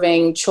is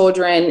serving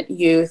children,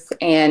 youth,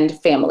 and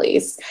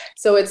families.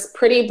 So it's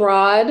pretty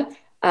broad.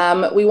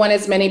 We want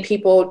as many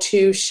people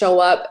to show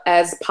up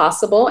as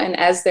possible and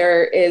as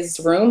there is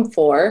room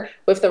for,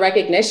 with the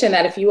recognition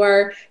that if you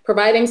are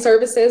providing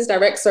services,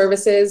 direct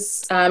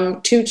services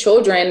to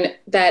children,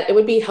 that it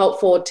would be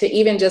helpful to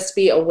even just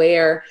be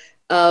aware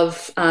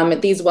of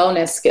these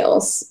wellness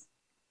skills.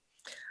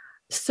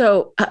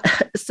 So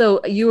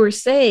you were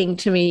saying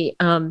to me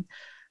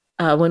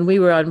when we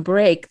were on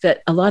break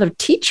that a lot of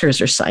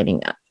teachers are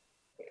signing up.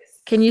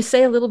 Can you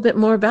say a little bit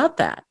more about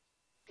that?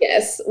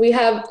 Yes, we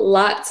have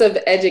lots of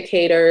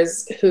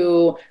educators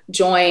who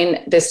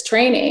join this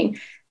training,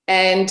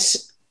 and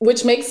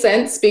which makes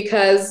sense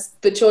because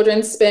the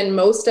children spend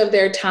most of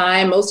their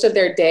time, most of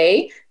their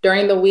day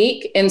during the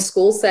week in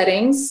school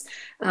settings.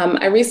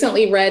 I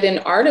recently read an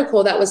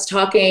article that was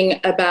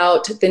talking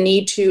about the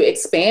need to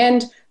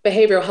expand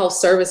behavioral health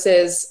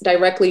services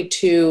directly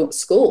to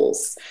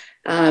schools.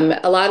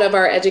 A lot of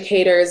our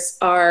educators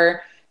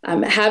are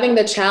having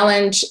the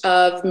challenge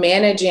of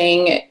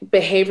managing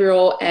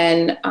behavioral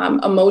and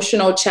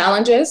emotional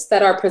challenges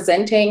that are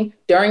presenting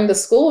during the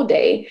school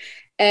day.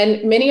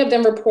 And many of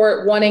them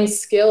report wanting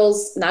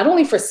skills not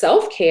only for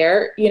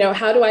self-care,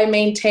 how do I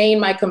maintain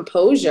my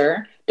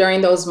composure during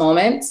those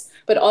moments,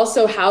 but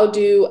also how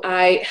do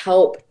I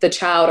help the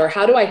child, or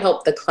how do I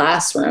help the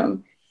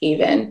classroom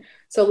even?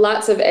 So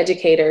lots of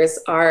educators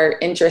are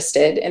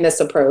interested in this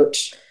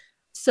approach.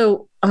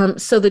 So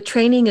the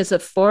training is a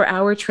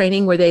 4-hour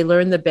training where they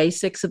learn the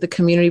basics of the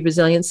community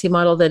resiliency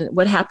model. Then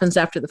what happens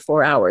after the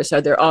 4 hours? Are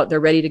they're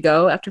ready to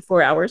go after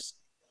 4 hours?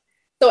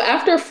 So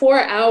after 4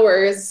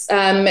 hours,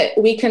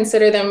 we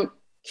consider them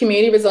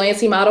community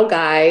resiliency model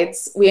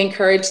guides. We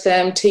encourage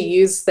them to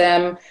use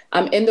them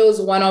in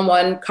those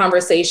one-on-one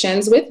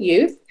conversations with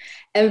youth.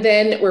 And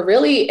then we're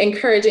really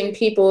encouraging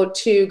people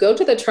to go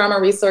to the Trauma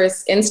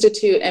Resource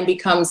Institute and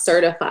become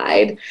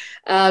certified.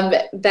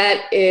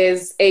 That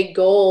is a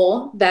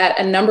goal that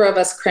a number of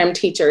us CREM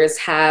teachers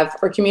have,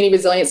 or community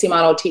resiliency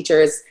model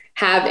teachers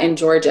have in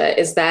Georgia,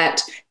 is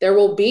that there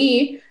will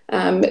be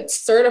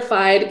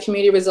certified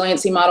community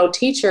resiliency model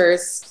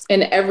teachers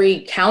in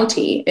every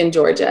county in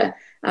Georgia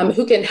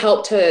who can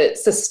help to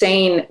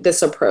sustain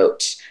this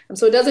approach.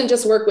 So it doesn't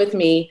just work with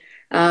me.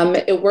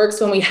 It works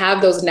when we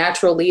have those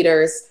natural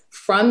leaders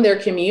from their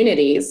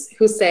communities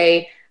who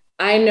say,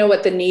 I know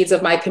what the needs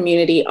of my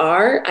community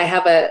are. I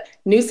have a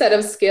new set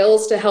of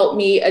skills to help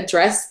me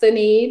address the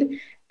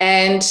need,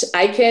 and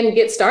I can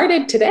get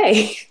started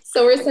today.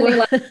 So we're sending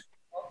lots of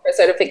people for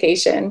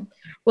certification.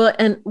 Well,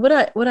 and what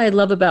I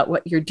love about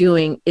what you're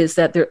doing is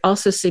that there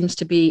also seems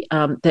to be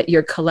that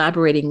you're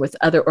collaborating with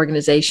other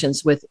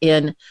organizations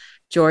within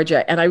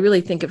Georgia. And I really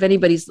think if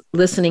anybody's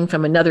listening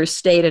from another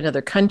state,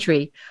 another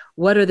country,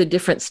 what are the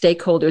different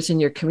stakeholders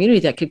in your community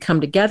that could come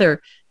together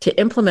to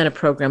implement a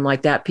program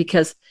like that?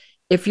 Because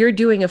if you're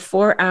doing a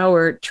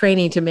 4-hour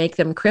training to make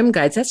them CRIM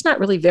guides, that's not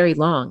really very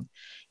long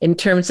in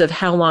terms of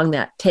how long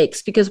that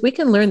takes, because we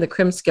can learn the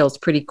CRIM skills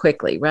pretty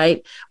quickly,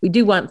 right? We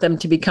do want them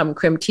to become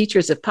CRIM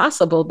teachers if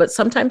possible, but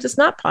sometimes it's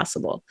not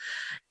possible.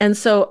 And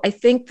so I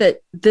think that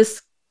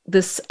this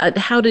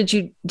how did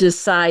you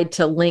decide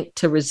to link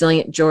to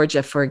Resilient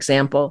Georgia, for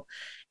example?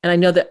 And I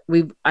know that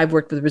I've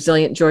worked with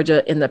Resilient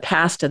Georgia in the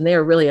past, and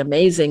they're really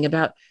amazing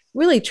about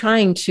really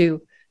trying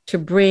to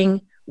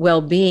bring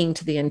well-being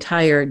to the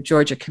entire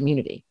Georgia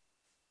community.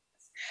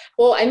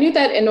 Well, I knew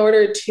that in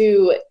order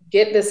to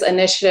get this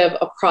initiative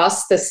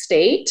across the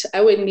state,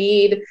 I would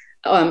need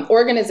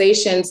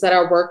organizations that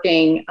are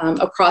working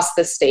across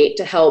the state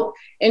to help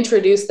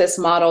introduce this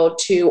model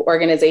to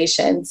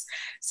organizations.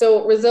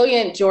 So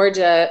Resilient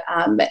Georgia,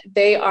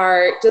 they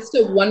are just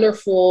a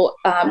wonderful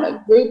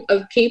group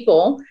of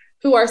people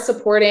who are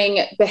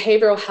supporting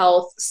behavioral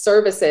health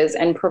services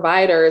and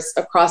providers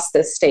across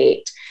the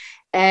state.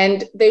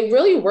 And they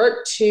really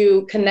work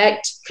to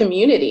connect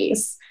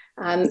communities.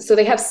 So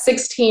they have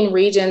 16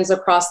 regions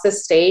across the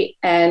state,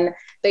 and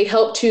they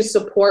help to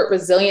support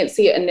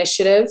resiliency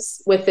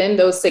initiatives within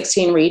those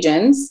 16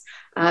 regions.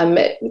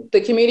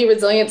 The community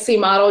resiliency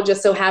model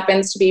just so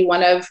happens to be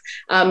one of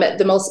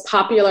the most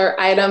popular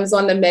items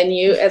on the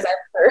menu, as I've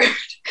heard.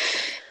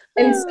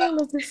 And so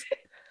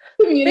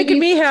making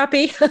me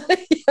happy.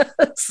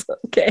 Yes.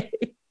 Okay.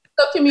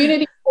 So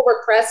community will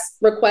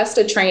request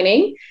a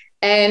training,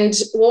 and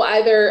we'll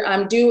either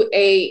do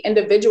a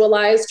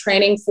individualized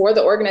training for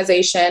the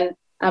organization,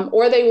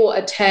 or they will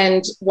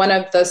attend one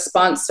of the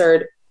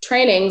sponsored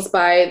trainings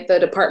by the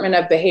Department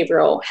of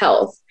Behavioral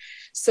Health.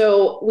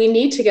 So we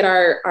need to get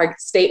our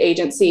state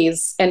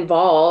agencies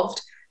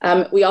involved.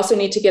 We also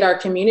need to get our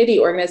community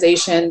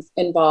organizations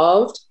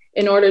involved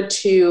in order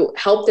to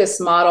help this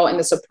model and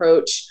this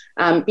approach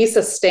be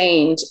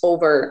sustained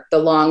over the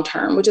long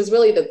term, which is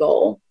really the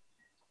goal.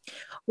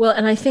 Well,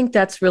 and I think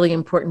that's really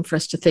important for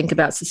us to think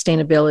about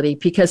sustainability,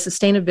 because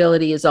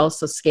sustainability is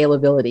also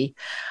scalability.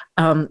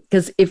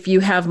 Because if you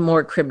have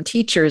more CRIM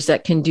teachers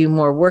that can do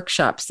more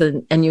workshops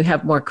and you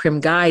have more CRIM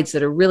guides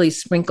that are really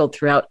sprinkled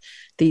throughout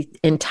the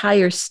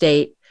entire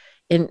state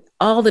in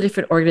all the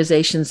different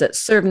organizations that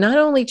serve not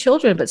only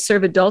children, but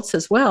serve adults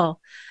as well,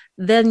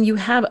 then you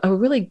have a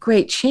really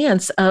great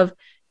chance of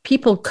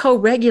people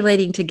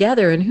co-regulating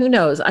together. And who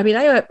knows? I mean,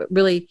 I have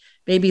really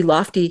maybe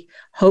lofty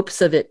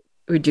hopes of it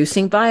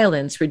reducing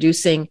violence,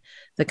 reducing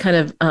the kind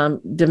of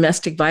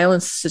domestic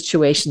violence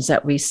situations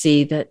that we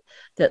see that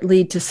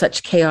lead to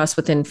such chaos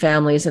within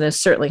families and is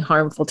certainly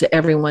harmful to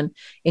everyone,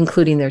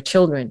 including their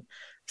children.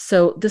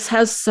 So this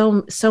has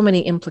so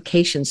many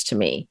implications to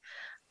me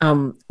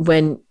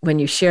when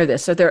you share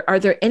this. So are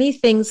there any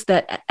things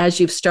that, as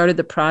you've started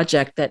the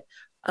project, that,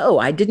 oh,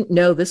 I didn't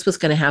know this was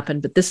going to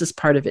happen, but this is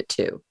part of it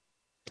too?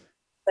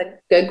 That's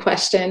a good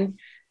question.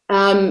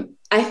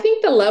 I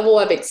think the level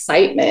of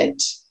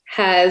excitement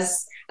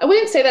I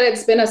wouldn't say that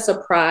it's been a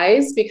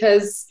surprise,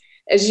 because,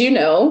 as you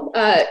know,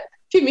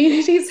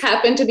 communities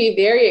happen to be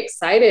very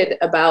excited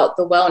about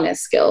the wellness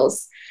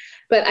skills.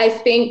 But I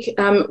think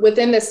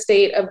within the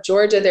state of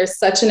Georgia, there's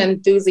such an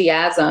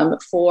enthusiasm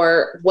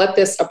for what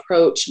this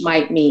approach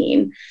might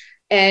mean.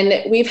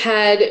 And we've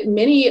had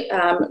many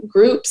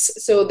groups.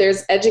 So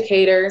there's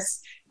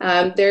educators.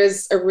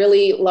 There's a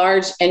really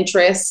large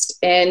interest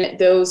in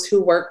those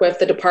who work with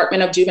the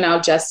Department of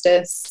Juvenile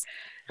Justice.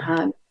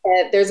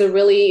 There's a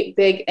really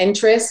big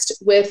interest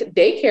with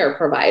daycare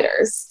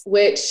providers,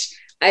 which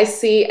I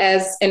see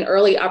as an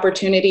early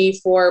opportunity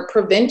for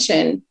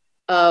prevention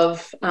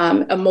of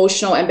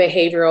emotional and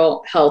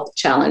behavioral health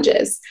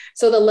challenges.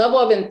 So the level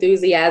of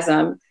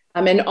enthusiasm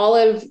and all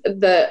of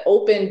the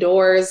open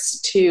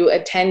doors to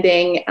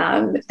attending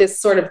this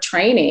sort of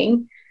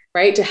training,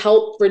 right, to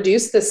help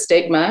reduce the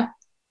stigma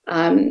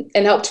and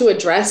help to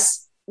address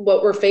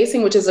what we're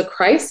facing, which is a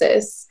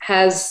crisis,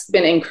 has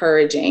been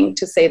encouraging,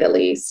 to say the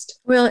least.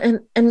 Well,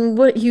 and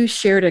what you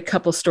shared a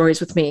couple stories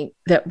with me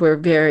that were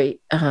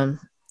very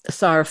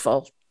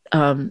sorrowful.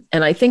 And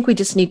I think we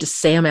just need to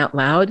say them out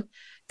loud,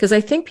 because I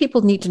think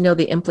people need to know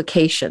the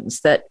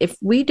implications that if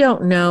we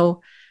don't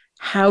know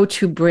how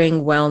to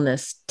bring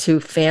wellness to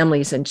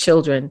families and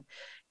children.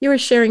 You were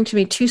sharing to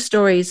me 2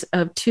 stories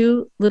of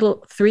 2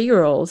 little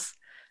 3-year-olds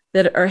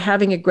that are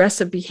having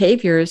aggressive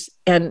behaviors,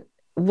 and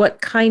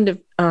what kind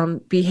of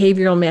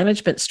behavioral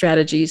management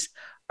strategies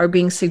are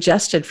being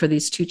suggested for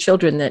these 2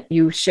 children that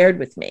you shared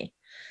with me.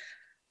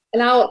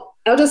 And I'll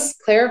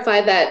just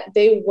clarify that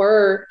they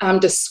were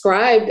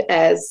described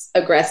as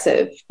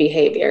aggressive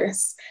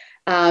behaviors.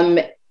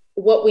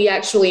 What we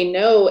actually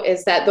know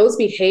is that those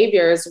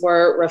behaviors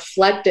were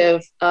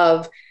reflective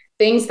of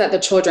things that the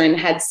children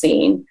had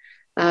seen,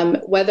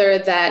 whether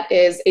that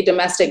is a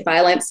domestic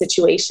violence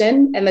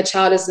situation and the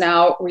child is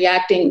now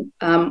reacting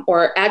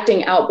or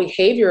acting out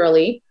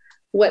behaviorally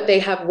what they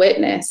have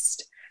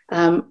witnessed,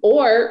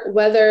 or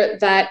whether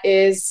that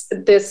is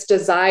this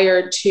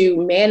desire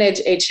to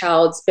manage a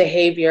child's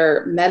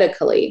behavior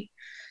medically.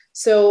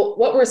 So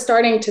what we're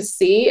starting to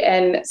see,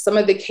 and some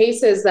of the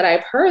cases that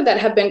I've heard that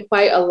have been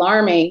quite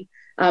alarming,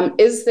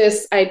 is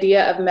this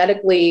idea of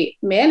medically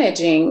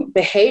managing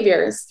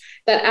behaviors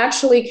that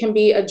actually can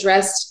be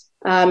addressed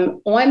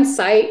on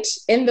site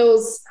in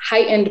those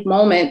heightened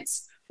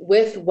moments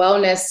with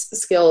wellness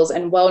skills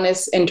and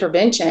wellness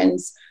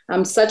interventions,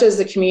 such as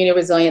the community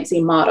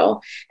resiliency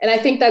model. And I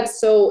think that's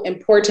so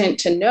important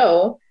to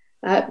know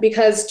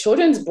because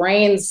children's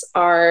brains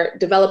are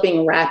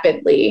developing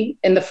rapidly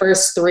in the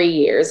first 3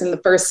 years, in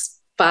the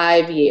first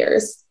 5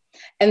 years.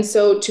 And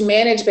so to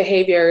manage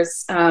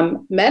behaviors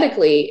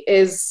medically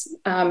is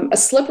a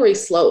slippery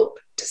slope,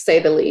 to say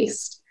the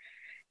least.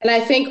 And I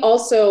think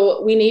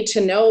also we need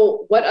to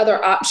know what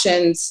other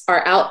options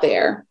are out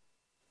there,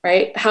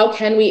 right? How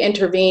can we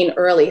intervene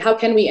early? How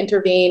can we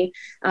intervene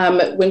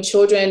when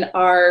children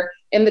are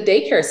in the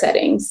daycare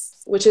settings,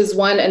 which is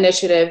one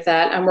initiative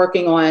that I'm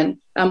working on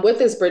with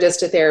this bridges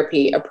to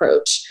therapy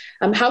approach.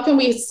 How can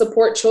we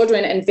support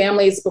children and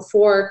families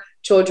before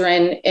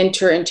children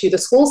enter into the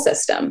school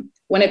system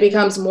when it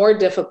becomes more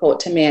difficult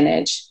to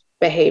manage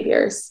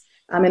behaviors?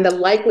 And the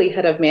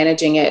likelihood of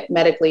managing it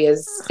medically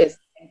is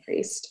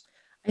increased.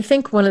 I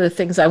think one of the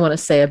things I want to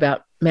say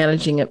about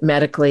managing it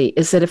medically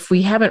is that if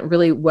we haven't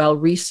really well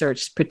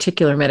researched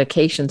particular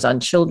medications on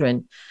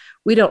children,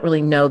 we don't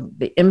really know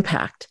the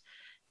impact.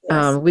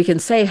 Yes. We can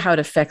say how it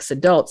affects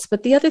adults,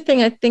 but the other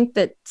thing I think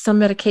that some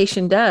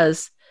medication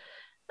does,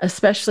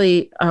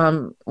 especially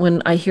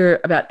when I hear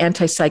about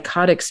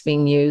antipsychotics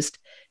being used,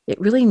 it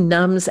really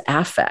numbs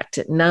affect.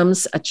 It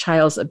numbs a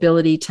child's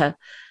ability to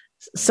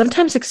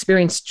sometimes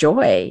experience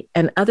joy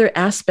and other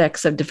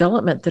aspects of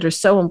development that are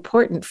so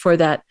important for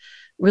that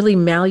really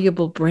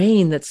malleable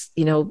brain that's,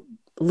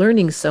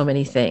 learning so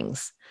many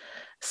things.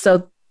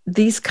 So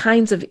these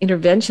kinds of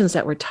interventions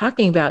that we're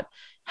talking about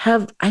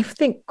have, I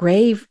think,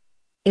 grave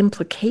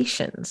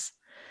implications.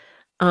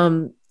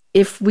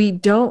 If we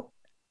don't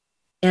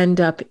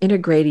end up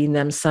integrating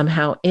them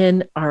somehow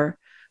in our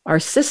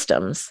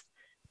systems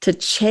to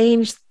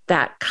change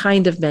that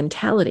kind of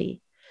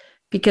mentality,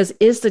 because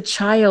is the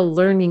child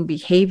learning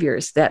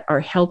behaviors that are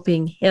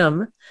helping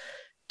him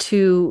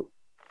to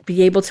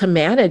be able to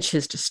manage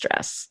his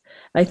distress?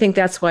 I think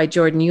that's why,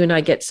 Jordan, you and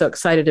I get so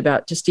excited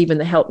about just even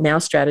the help now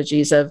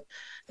strategies of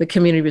the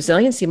community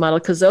resiliency model,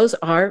 because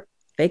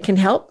they can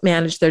help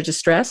manage their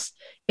distress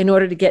in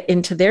order to get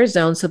into their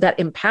zone. So that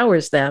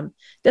empowers them.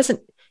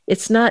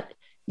 It's not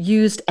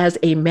used as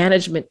a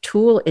management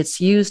tool.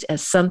 It's used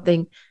as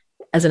something,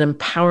 as an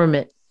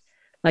empowerment,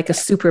 like a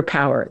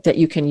superpower that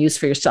you can use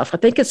for yourself. I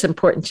think it's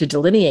important to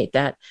delineate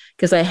that,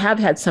 because I have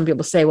had some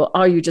people say, well,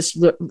 you're just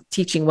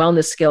teaching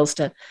wellness skills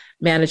to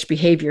manage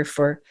behavior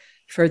for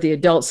the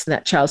adults in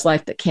that child's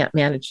life that can't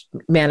manage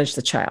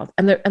the child.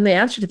 And the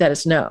answer to that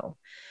is no.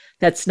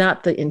 That's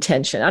not the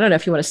intention. I don't know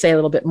if you want to say a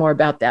little bit more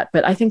about that,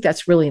 but I think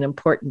that's really an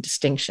important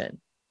distinction.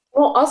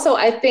 Well, also,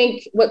 I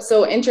think what's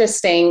so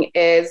interesting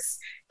is,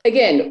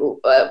 again,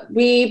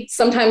 we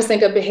sometimes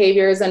think of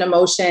behaviors and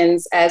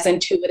emotions as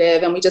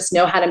intuitive and we just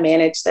know how to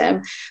manage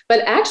them. But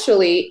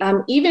actually,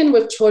 even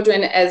with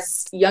children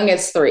as young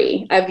as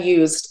 3, I've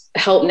used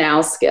help now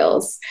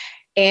skills.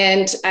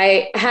 And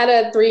I had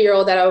a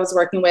 3-year-old that I was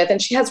working with,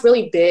 and she has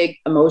really big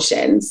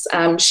emotions.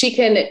 She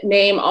can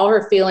name all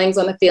her feelings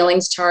on the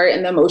feelings chart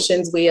and the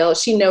emotions wheel.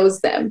 She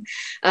knows them.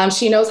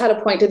 She knows how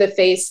to point to the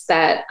face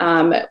that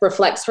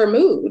reflects her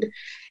mood.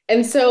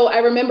 And so I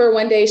remember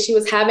one day she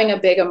was having a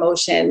big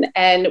emotion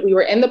and we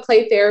were in the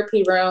play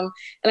therapy room.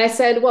 And I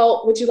said,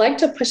 well, would you like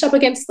to push up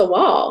against the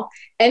wall?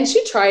 And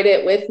she tried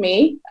it with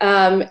me,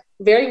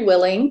 very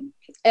willing.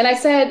 And I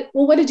said,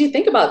 well, what did you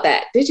think about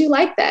that? Did you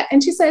like that?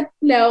 And she said,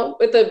 no,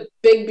 with a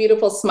big,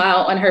 beautiful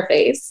smile on her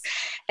face.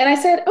 And I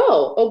said,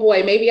 oh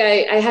boy, maybe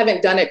I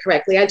haven't done it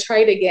correctly. I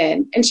tried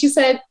again. And she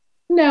said,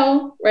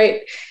 no,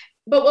 right?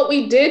 But what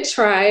we did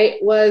try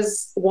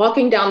was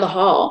walking down the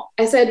hall.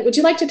 I said, would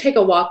you like to take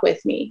a walk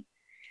with me?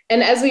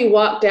 And as we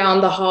walked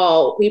down the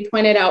hall, we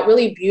pointed out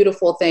really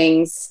beautiful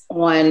things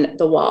on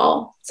the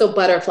wall. So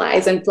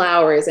butterflies and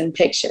flowers and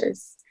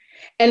pictures.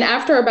 And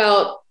after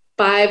about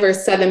 5 or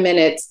 7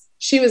 minutes,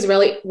 she was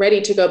really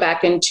ready to go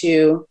back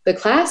into the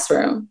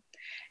classroom.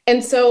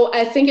 And so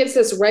I think it's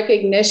this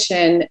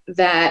recognition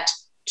that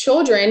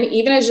children,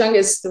 even as young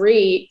as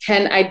 3,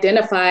 can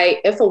identify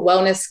if a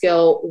wellness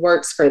skill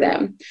works for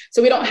them.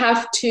 So we don't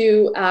have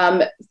to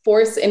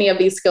force any of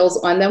these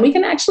skills on them. We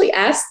can actually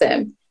ask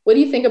them, what do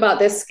you think about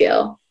this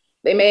skill?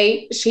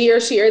 She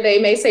or they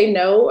may say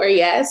no or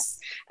yes,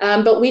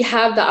 but we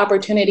have the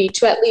opportunity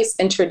to at least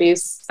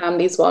introduce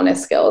these wellness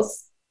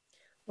skills.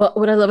 Well,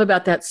 what I love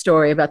about that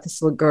story about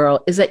this little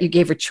girl is that you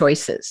gave her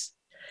choices.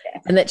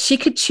 And that she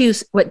could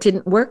choose what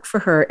didn't work for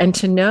her, and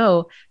to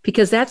know,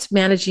 because that's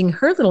managing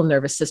her little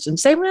nervous system.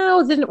 Say, well,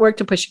 it didn't work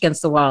to push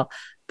against the wall,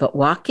 but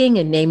walking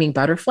and naming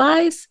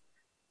butterflies,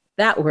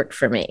 that worked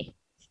for me.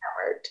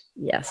 That worked.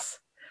 Yes.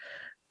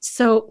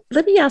 So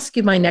let me ask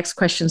you my next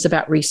questions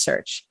about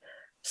research.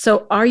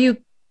 So you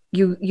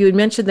had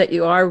mentioned that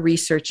you are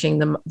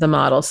researching the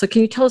model. So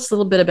can you tell us a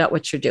little bit about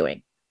what you're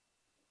doing?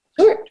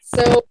 Sure.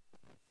 So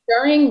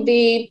during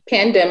the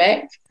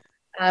pandemic,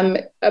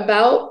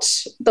 about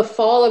the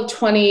fall of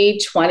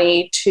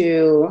 2020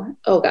 to,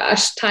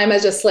 time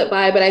has just slipped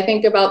by, but I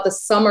think about the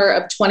summer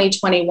of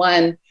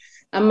 2021,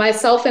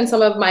 myself and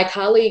some of my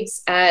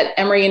colleagues at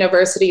Emory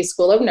University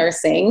School of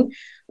Nursing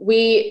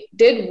We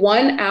did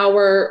 1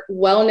 hour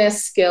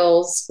wellness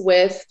skills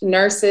with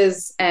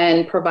nurses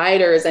and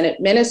providers and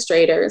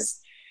administrators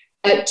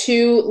at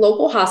 2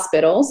 local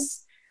hospitals.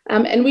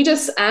 And we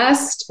just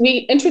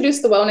we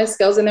introduced the wellness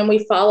skills, and then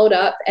we followed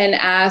up and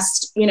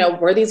asked,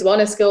 were these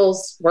wellness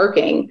skills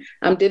working?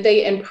 Did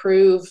they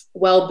improve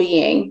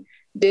well-being?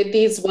 Did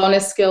these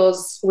wellness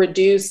skills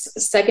reduce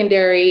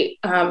secondary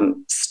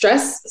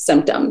stress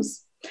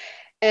symptoms?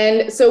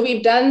 And so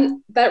we've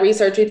done that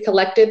research, we've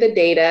collected the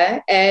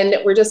data, and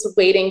we're just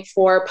waiting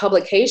for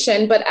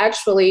publication. But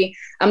actually,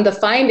 the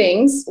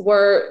findings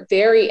were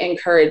very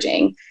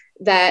encouraging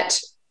that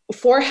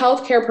for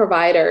healthcare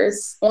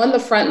providers on the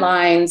front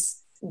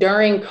lines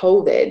during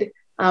COVID,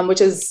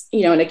 which is,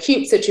 an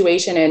acute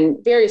situation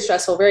and very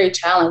stressful, very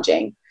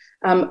challenging,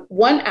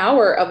 1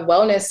 hour of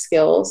wellness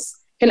skills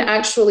can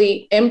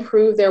actually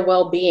improve their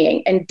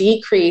well-being and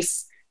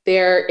decrease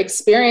their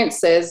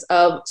experiences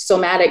of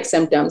somatic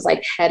symptoms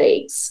like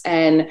headaches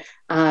and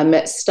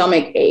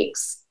stomach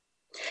aches.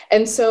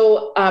 And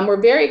so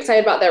we're very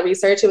excited about that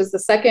research. It was the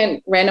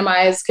second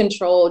randomized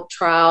controlled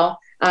trial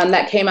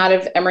that came out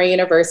of Emory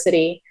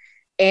University.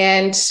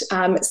 And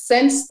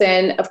since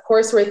then, of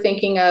course, we're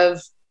thinking of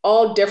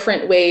all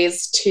different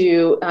ways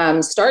to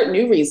start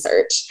new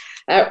research.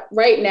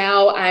 Right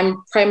now,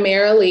 I'm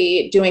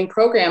primarily doing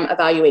program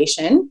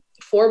evaluation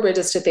for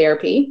Bridges to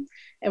Therapy.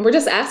 And we're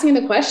just asking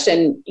the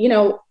question,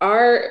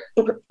 are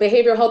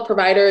behavioral health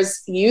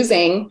providers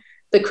using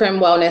the CRIM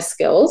wellness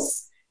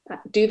skills?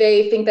 Do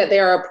they think that they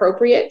are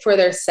appropriate for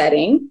their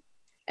setting?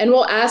 And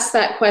we'll ask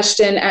that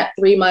question at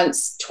 3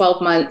 months,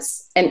 12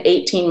 months, and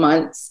 18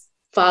 months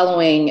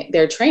following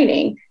their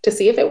training to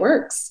see if it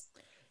works.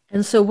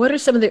 And so what are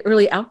some of the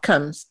early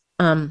outcomes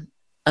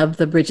of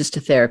the Bridges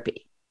to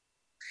Therapy?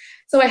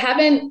 So I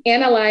haven't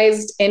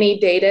analyzed any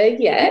data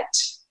yet.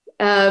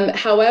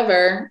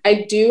 However,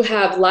 I do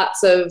have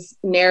lots of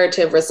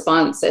narrative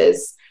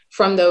responses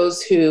from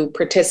those who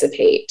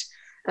participate.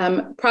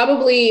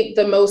 Probably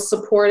the most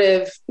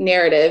supportive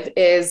narrative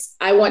is,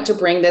 I want to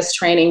bring this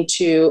training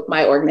to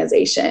my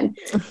organization.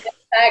 In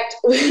fact,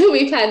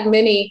 we've had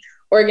many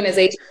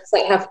organizations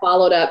that have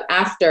followed up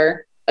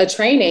after a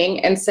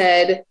training and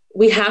said,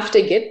 we have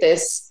to get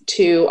this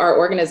to our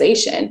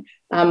organization.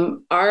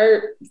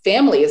 Our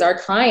families, our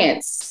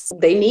clients,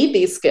 they need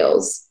these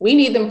skills. We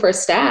need them for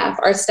staff.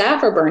 Our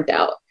staff are burnt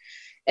out.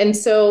 And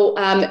so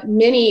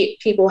many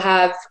people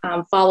have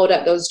followed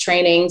up those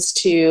trainings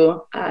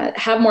to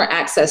have more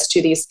access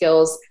to these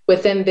skills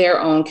within their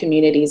own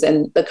communities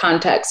and the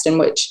context in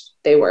which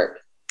they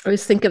work. I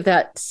always think of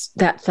that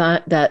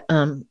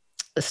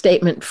a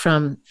statement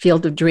from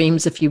Field of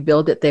Dreams: if you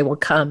build it, they will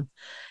come.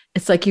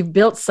 It's like you've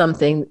built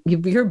something,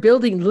 you're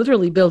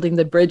literally building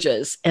the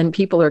bridges, and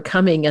people are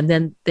coming, and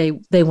then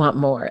they want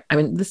more. I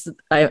mean,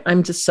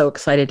 I'm just so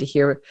excited to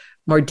hear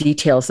more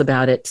details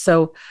about it.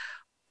 So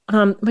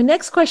my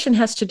next question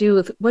has to do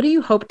with, what do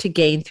you hope to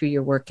gain through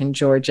your work in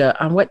Georgia?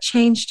 What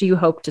change do you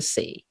hope to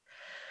see?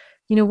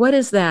 What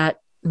is that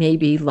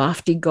maybe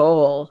lofty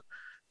goal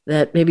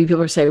that maybe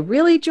people are saying,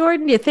 really,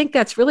 Jordan, do you think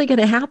that's really going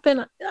to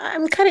happen?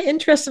 I'm kind of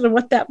interested in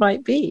what that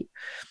might be.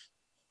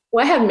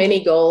 Well, I have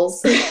many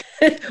goals.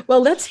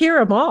 Well, let's hear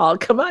them all.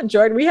 Come on,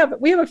 Jordan. We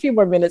have a few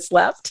more minutes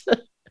left.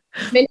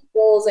 Many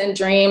goals and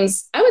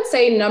dreams. I would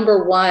say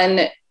number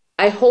one,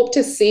 I hope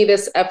to see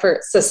this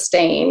effort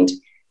sustained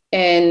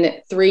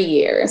in 3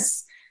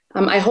 years.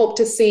 I hope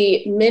to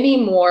see many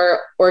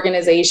more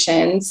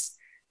organizations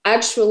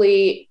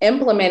actually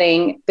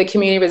implementing the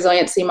community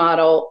resiliency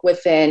model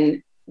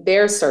within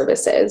their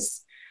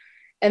services.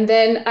 And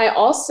then I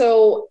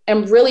also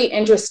am really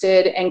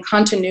interested in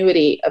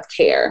continuity of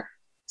care.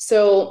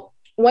 So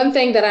one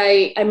thing that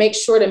I make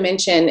sure to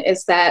mention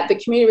is that the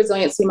community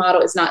resiliency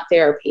model is not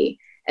therapy,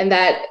 and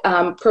that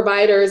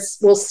providers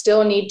will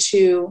still need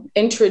to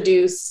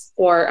introduce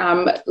or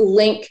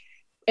link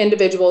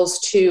individuals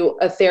to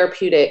a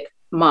therapeutic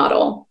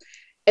model.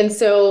 And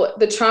so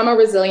the trauma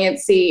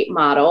resiliency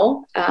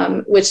model,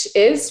 which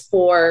is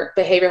for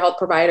behavioral health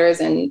providers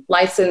and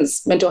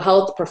licensed mental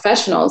health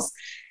professionals,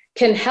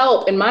 can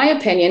help, in my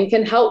opinion,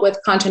 with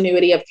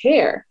continuity of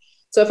care.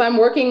 So if I'm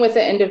working with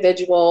an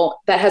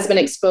individual that has been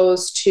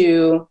exposed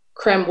to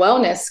CRIM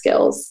wellness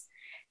skills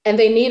and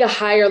they need a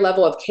higher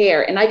level of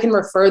care, and I can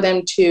refer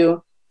them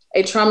to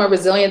a trauma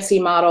resiliency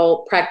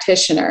model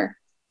practitioner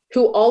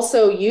who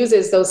also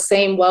uses those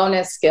same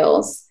wellness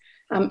skills,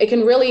 it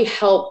can really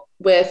help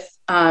with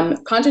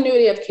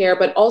continuity of care,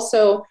 but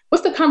also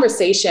with the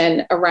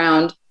conversation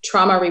around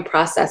trauma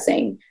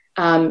reprocessing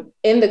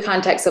in the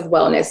context of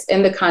wellness,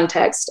 in the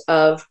context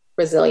of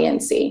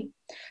resiliency.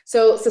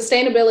 So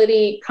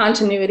sustainability,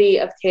 continuity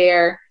of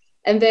care,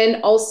 and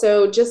then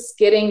also just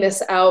getting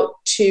this out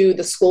to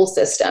the school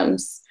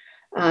systems.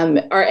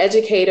 Our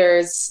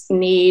educators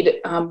need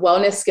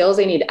wellness skills.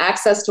 They need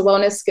access to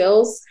wellness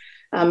skills.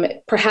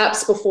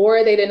 Perhaps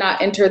before they did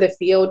not enter the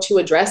field to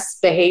address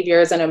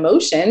behaviors and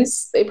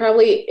emotions, they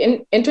probably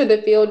entered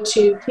the field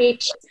to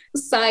teach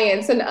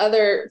science and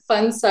other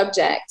fun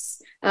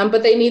subjects.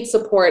 But they need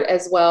support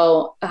as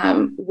well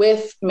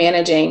with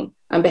managing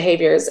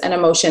behaviors and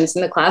emotions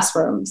in the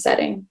classroom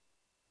setting.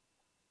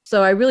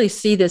 So I really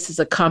see this as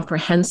a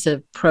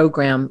comprehensive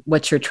program,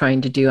 what you're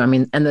trying to do. I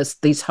mean, and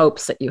these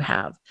hopes that you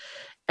have.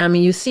 I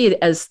mean, you see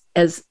it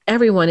as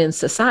everyone in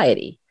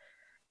society.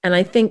 And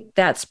I think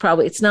that's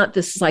probably, it's not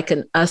this like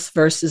an us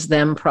versus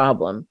them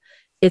problem.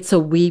 It's a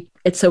we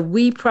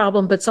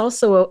problem, but it's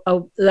also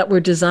that we're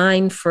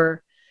designed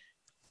for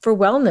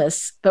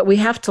wellness, but we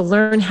have to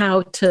learn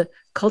how to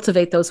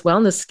cultivate those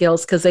wellness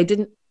skills because they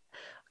didn't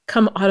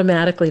come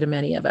automatically to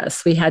many of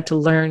us. We had to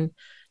learn,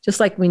 just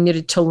like we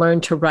needed to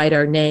learn to write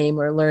our name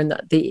or learn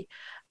the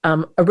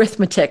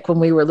arithmetic when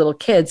we were little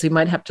kids. We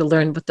might have to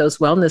learn what those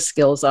wellness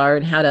skills are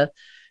and how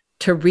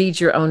to read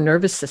your own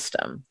nervous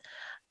system.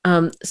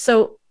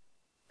 So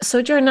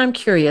Jordan, I'm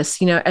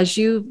curious, as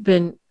you've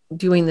been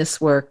doing this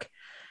work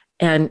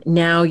and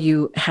now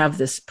you have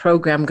this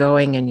program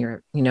going and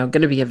you're, going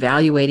to be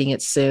evaluating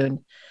it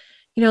soon,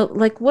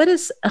 like what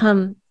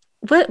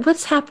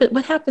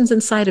happens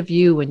inside of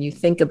you when you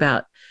think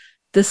about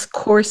this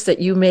course that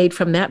you made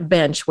from that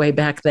bench way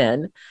back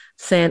then,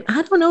 saying,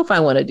 I don't know if I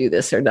want to do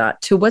this or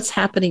not, to what's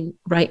happening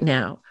right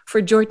now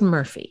for Jordan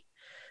Murphy?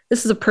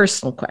 This is a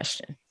personal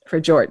question for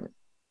Jordan.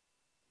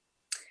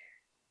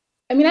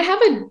 I mean, I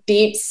have a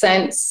deep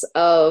sense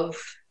of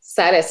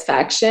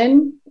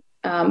satisfaction,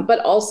 but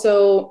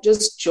also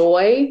just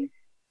joy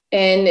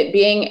in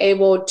being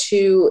able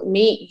to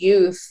meet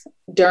youth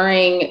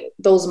during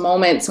those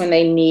moments when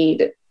they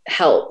need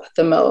help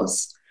the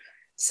most.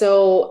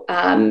 So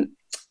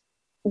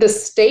the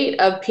state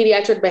of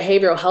pediatric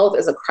behavioral health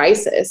is a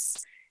crisis,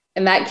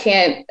 and that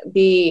can't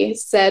be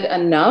said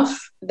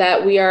enough,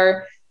 that we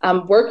are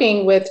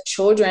working with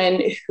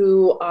children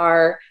who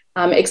are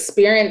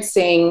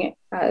experiencing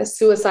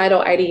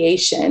suicidal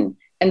ideation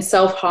and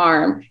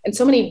self-harm and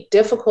so many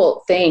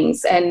difficult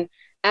things and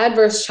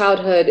adverse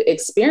childhood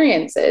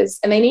experiences,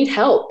 and they need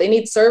help, they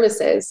need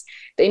services,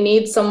 they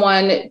need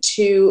someone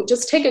to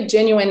just take a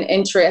genuine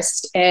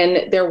interest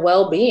in their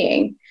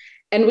well-being.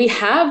 And we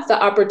have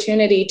the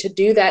opportunity to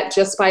do that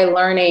just by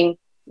learning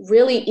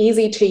really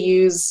easy to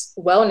use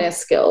wellness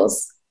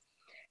skills.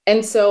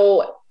 And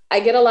so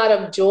I get a lot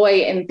of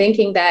joy in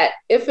thinking that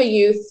if a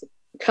youth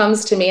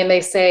comes to me and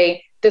they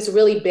say, this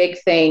really big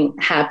thing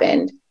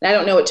happened, and I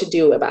don't know what to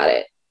do about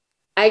it,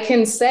 I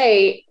can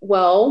say,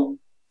 well,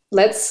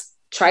 let's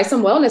try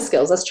some wellness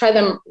skills. Let's try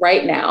them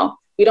right now.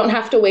 We don't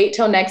have to wait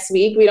till next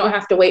week. We don't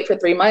have to wait for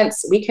 3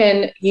 months. We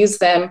can use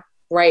them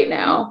right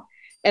now.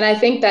 And I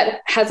think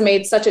that has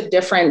made such a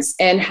difference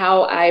in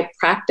how I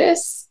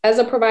practice as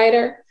a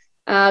provider,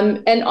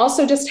 and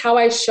also just how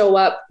I show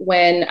up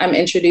when I'm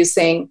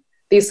introducing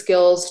these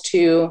skills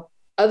to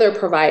other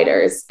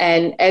providers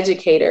and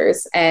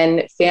educators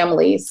and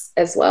families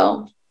as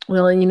well.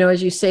 Well, and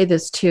as you say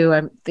this too,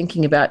 I'm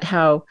thinking about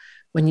how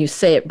when you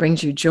say it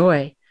brings you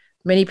joy,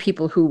 many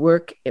people who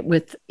work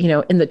with,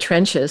 in the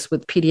trenches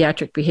with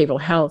pediatric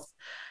behavioral health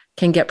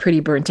can get pretty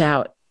burnt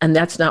out. And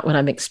that's not what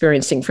I'm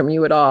experiencing from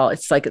you at all.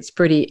 It's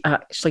pretty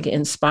actually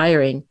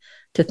inspiring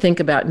to think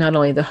about not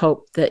only the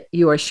hope that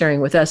you are sharing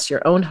with us,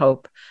 your own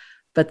hope,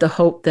 but the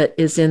hope that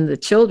is in the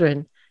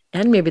children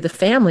and maybe the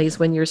families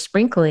when you're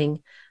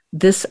sprinkling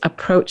this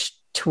approach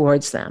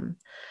towards them.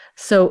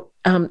 So,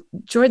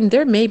 Jordan,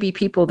 there may be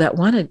people that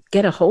want to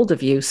get a hold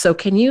of you. So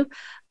can you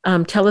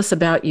tell us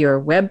about your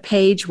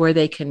webpage where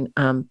they can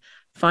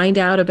find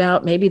out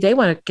about, maybe they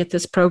want to get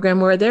this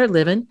program where they're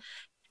living,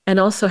 and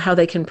also how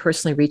they can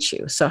personally reach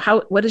you. So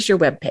what is your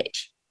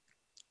webpage?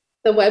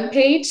 The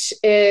webpage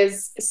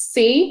is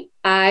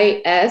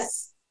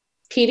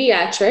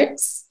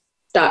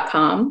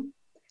cispediatrics.com.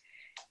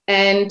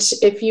 And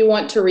if you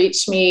want to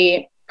reach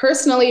me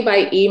personally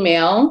by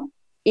email,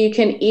 you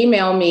can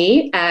email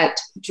me at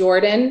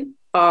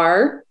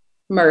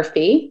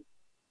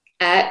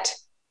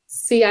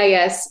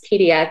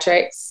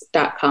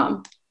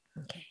jordanrmurphy@cispediatrics.com.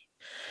 Okay.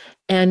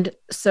 And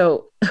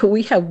so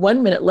we have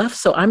 1 minute left,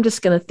 so I'm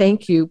just going to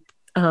thank you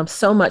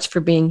so much for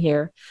being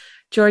here.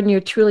 Jordan,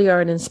 you truly are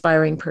an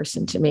inspiring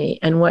person to me,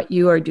 and what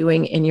you are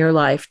doing in your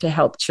life to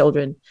help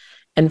children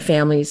and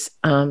families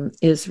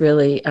is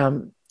really,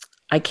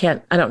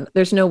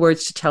 there's no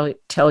words to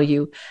tell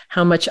you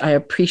how much I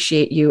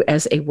appreciate you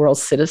as a world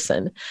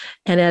citizen.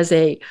 And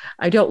I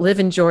don't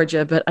live in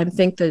Georgia, but I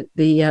think that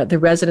the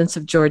residents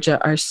of Georgia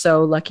are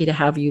so lucky to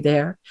have you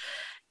there.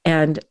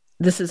 And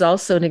this is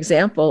also an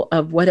example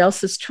of what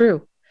else is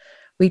true.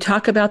 We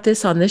talk about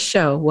this on this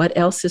show, what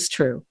else is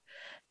true.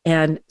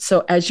 And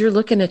so as you're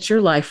looking at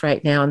your life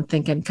right now and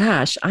thinking,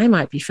 gosh, I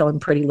might be feeling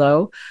pretty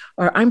low,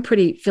 or I'm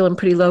feeling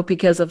pretty low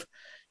because of,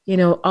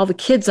 all the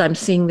kids I'm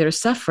seeing that are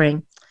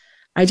suffering.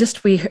 I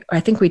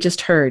think we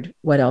just heard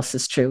what else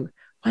is true.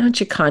 Why don't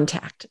you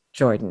contact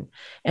Jordan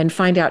and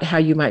find out how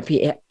you might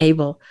be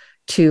able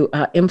to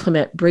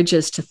implement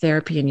bridges to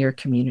therapy in your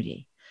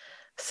community.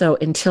 So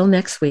until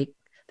next week,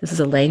 this is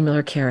Elaine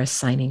Miller-Karras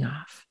signing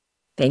off.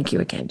 Thank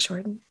you again,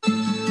 Jordan.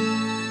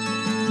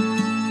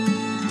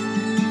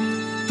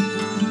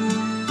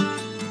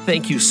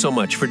 Thank you so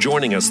much for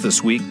joining us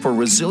this week for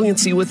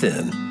Resiliency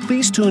Within.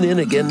 Please tune in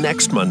again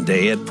next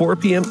Monday at 4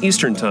 p.m.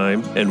 Eastern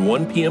Time and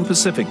 1 p.m.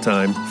 Pacific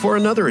Time for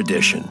another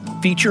edition,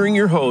 featuring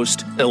your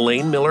host,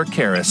 Elaine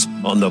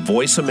Miller-Karras, on the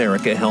Voice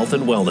America Health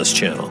and Wellness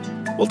Channel.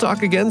 We'll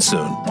talk again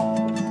soon.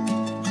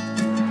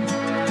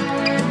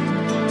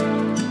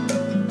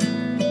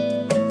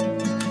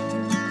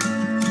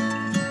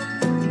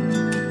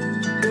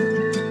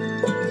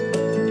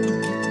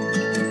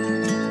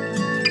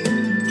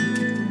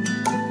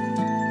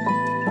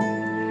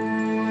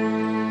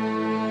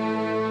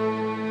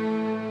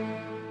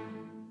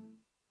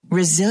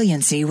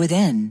 Resiliency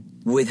Within,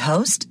 with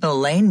host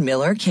Elaine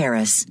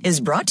Miller-Karras,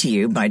 is brought to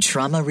you by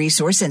Trauma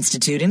Resource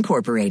Institute,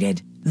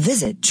 Incorporated.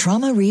 Visit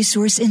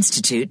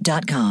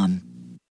traumaresourceinstitute.com.